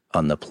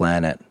on the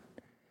planet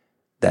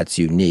that's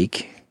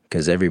unique,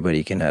 because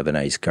everybody can have a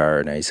nice car,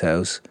 a nice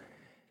house,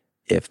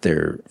 if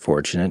they're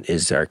fortunate,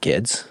 is our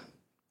kids.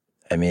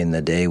 I mean,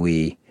 the day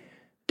we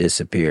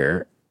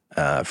disappear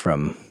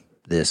from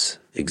this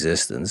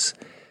existence,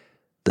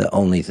 the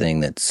only thing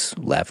that's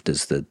left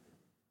is that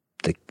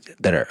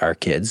are our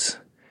kids.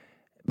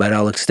 But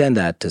I'll extend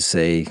that to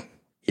say,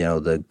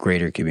 the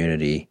greater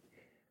community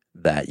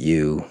that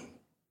you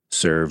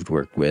served,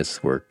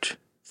 worked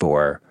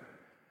for.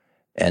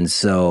 And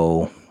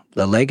so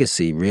the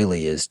legacy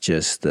really is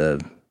just the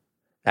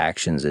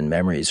actions and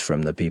memories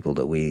from the people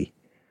that we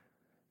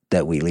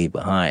leave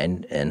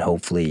behind. And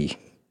hopefully,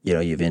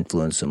 you've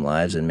influenced some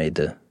lives and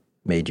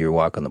made your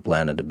walk on the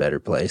planet a better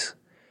place.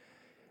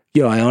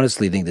 I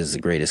honestly think this is the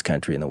greatest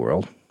country in the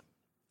world.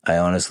 I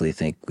honestly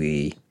think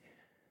we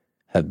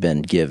have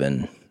been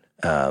given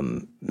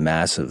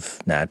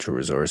massive natural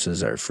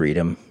resources, our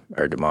freedom,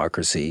 our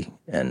democracy,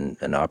 and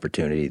an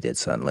opportunity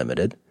that's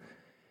unlimited.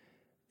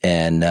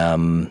 And,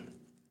 and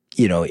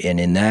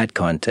in that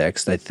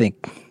context, I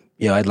think,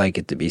 I'd like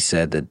it to be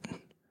said that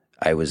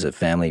I was a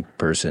family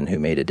person who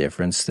made a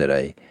difference, that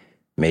I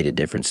made a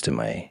difference to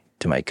my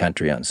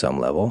country on some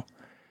level,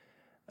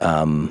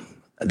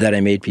 that I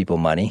made people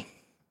money.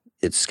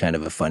 It's kind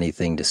of a funny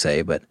thing to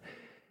say, but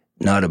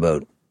not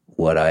about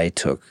what I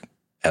took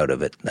out of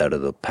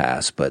the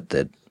past, but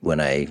that when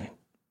I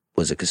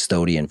was a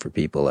custodian for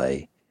people,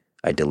 I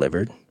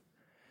delivered.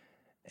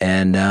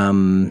 And I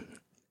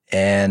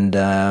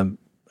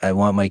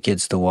want my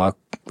kids to walk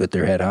with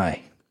their head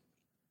high.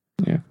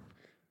 Yeah.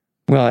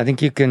 Well, I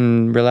think you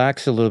can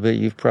relax a little bit.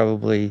 You've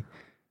probably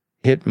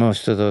hit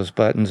most of those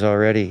buttons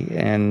already.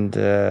 And,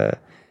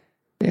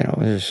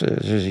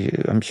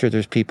 I'm sure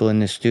there's people in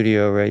this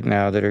studio right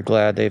now that are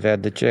glad they've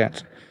had the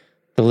chance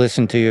to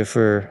listen to you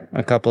for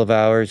a couple of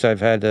hours. I've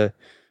had a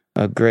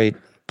great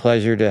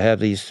pleasure to have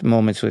these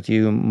moments with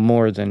you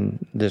more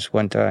than this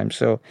one time.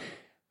 So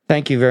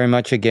thank you very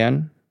much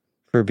again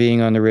for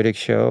being on the Riddick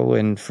Show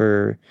and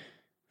for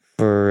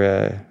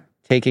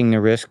taking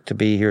the risk to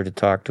be here to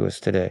talk to us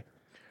today.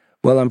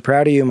 Well, I'm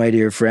proud of you, my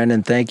dear friend,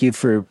 and thank you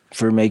for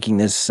making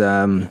this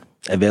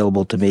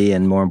available to me,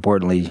 and more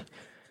importantly,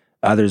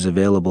 others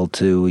available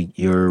to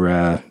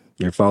your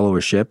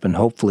followership, and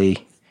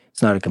hopefully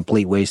it's not a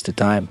complete waste of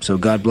time. So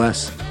God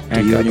bless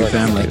to you and your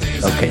family.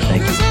 Okay,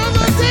 thank you.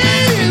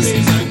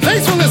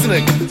 Thanks for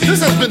listening.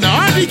 This has been the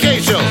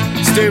RDK Show.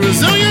 Stay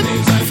resilient.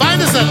 Find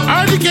us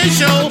at RDK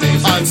Show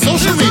on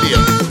social media.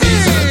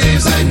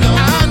 I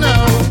know.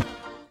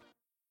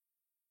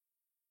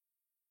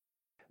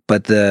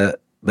 But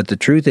the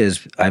truth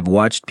is, I've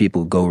watched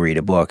people go read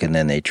a book and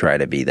then they try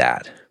to be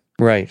that.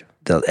 Right.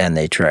 And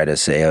they try to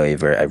say,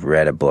 I've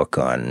read a book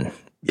on,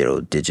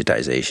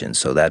 digitization.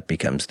 So that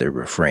becomes their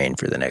refrain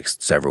for the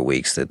next several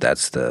weeks,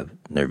 that's the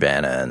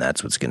nirvana and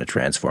that's what's going to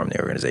transform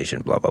the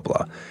organization, blah, blah,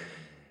 blah.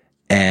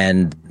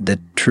 And the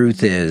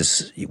truth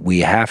is, we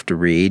have to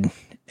read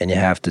and you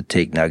have to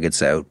take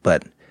nuggets out.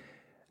 But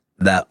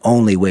the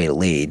only way to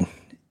lead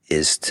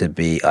is to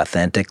be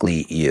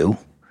authentically you.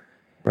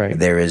 Right.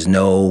 There is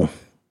no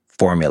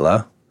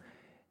formula.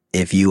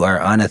 If you are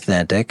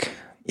inauthentic,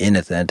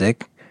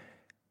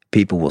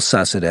 people will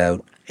suss it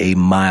out a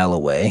mile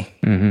away.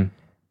 Mm-hmm.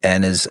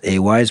 And as a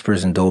wise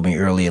person told me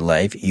early in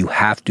life, you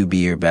have to be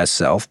your best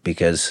self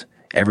because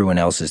everyone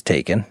else is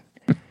taken.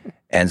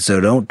 And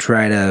so don't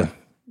try to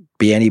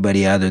be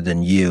anybody other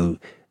than you.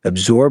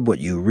 Absorb what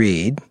you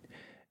read,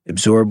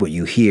 absorb what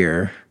you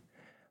hear,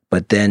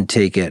 but then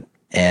take it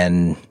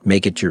and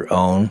make it your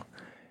own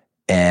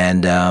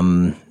and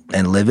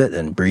and live it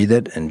and breathe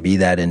it and be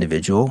that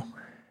individual.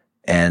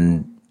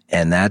 And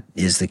that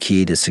is the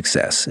key to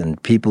success.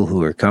 And people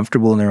who are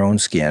comfortable in their own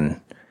skin,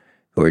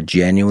 who are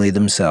genuinely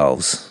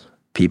themselves,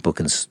 people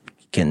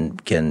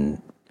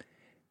can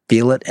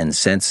feel it and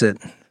sense it.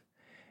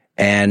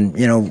 And,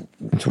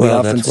 we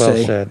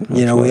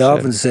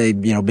often say,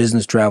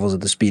 business travels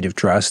at the speed of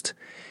trust.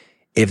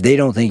 If they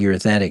don't think you're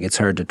authentic, it's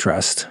hard to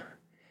trust.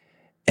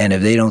 And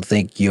if they don't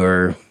think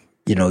you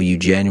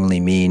genuinely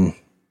mean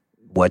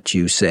what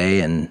you say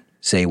and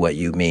say what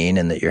you mean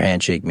and that your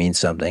handshake means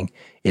something,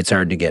 it's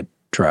hard to get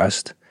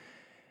trust.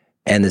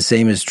 And the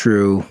same is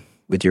true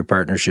with your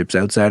partnerships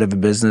outside of a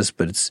business,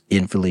 but it's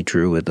infinitely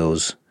true with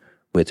those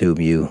with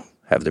whom you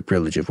have the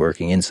privilege of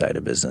working inside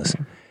a business.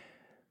 Mm-hmm.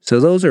 So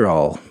those are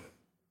all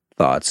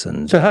thoughts.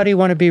 And so how do you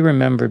want to be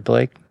remembered,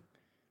 Blake?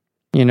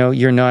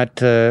 You're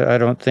not, I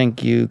don't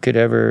think you could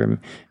ever,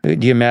 do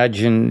you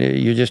imagine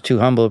you're just too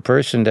humble a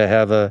person to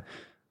have a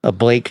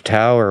Blake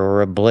Tower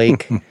or a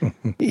Blake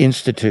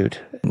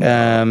Institute?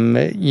 How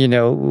do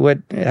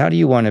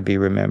you want to be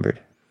remembered?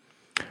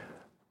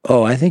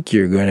 Oh, I think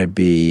you're going to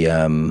be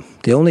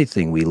the only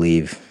thing we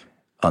leave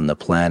on the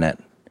planet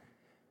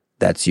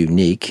that's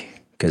unique,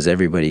 because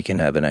everybody can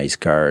have a nice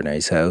car, a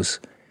nice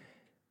house,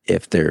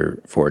 if they're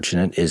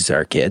fortunate, is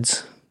our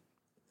kids.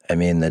 I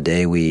mean, the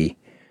day we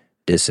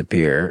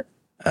disappear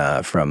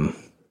from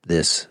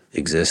this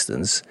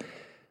existence,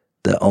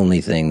 the only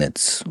thing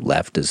that's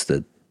left is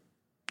that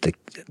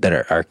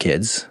are our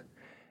kids.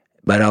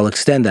 But I'll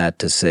extend that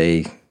to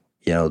say,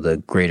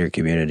 the greater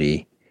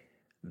community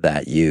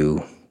that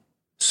you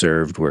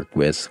served,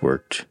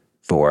 worked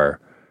for.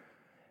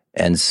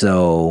 And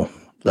so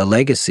the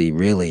legacy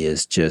really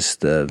is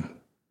just the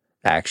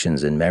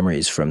actions and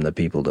memories from the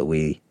people that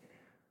we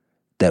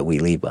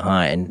leave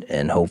behind.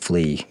 And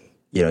hopefully,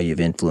 you've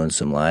influenced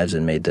some lives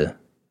and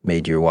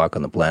made your walk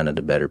on the planet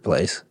a better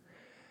place.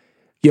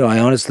 I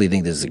honestly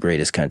think this is the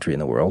greatest country in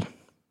the world.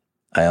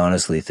 I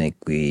honestly think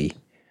we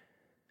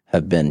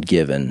have been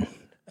given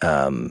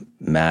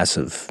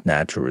massive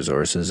natural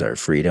resources, our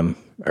freedom,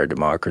 our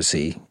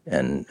democracy,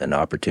 and an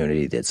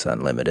opportunity that's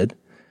unlimited.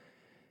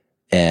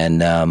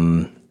 And,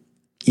 and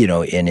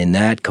in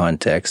that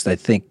context, I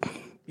think,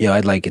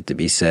 I'd like it to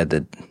be said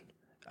that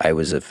I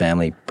was a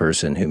family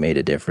person who made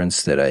a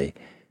difference, that I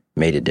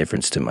made a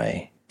difference to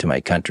my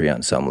country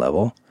on some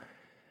level,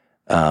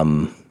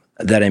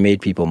 that I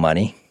made people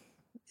money.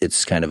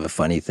 It's kind of a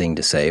funny thing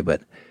to say,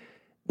 but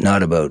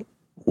not about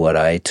what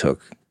I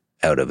took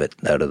out of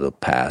the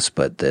past,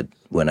 but that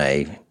when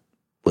I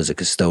was a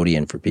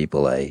custodian for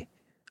people, I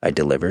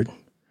delivered.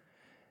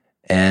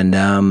 And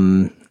I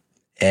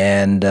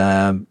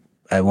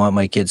want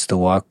my kids to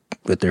walk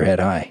with their head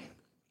high.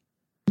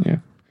 Yeah.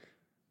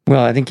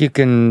 Well, I think you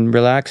can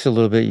relax a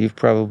little bit. You've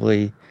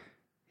probably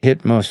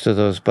hit most of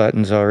those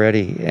buttons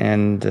already.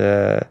 And,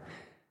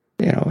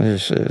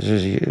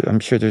 I'm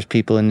sure there's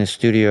people in this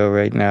studio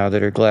right now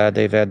that are glad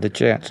they've had the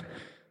chance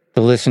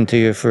to listen to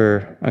you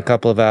for a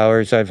couple of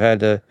hours. I've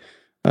had a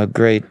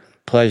great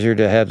pleasure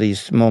to have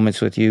these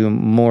moments with you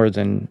more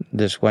than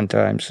this one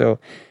time. So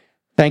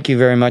thank you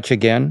very much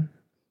again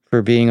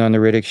for being on the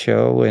Riddick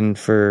Show and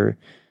for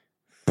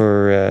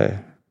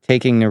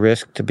taking the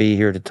risk to be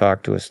here to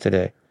talk to us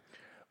today.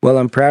 Well,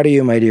 I'm proud of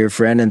you, my dear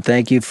friend, and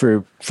thank you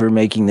for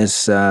making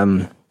this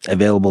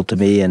available to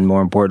me, and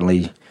more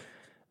importantly,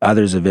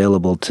 others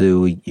available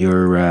to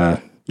your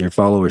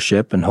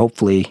followership, and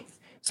hopefully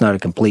it's not a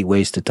complete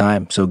waste of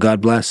time. So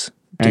God bless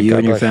to you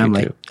and your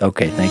family. You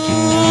okay, thank you.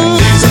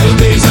 These are the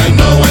days I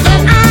know.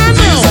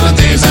 These are the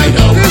days I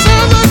know. These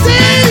are the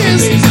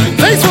days.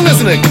 Thanks for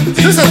listening.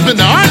 This has been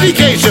the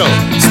RDK Show.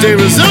 Stay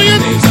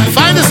resilient.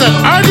 Find us at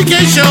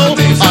RDK Show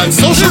on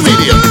social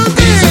media.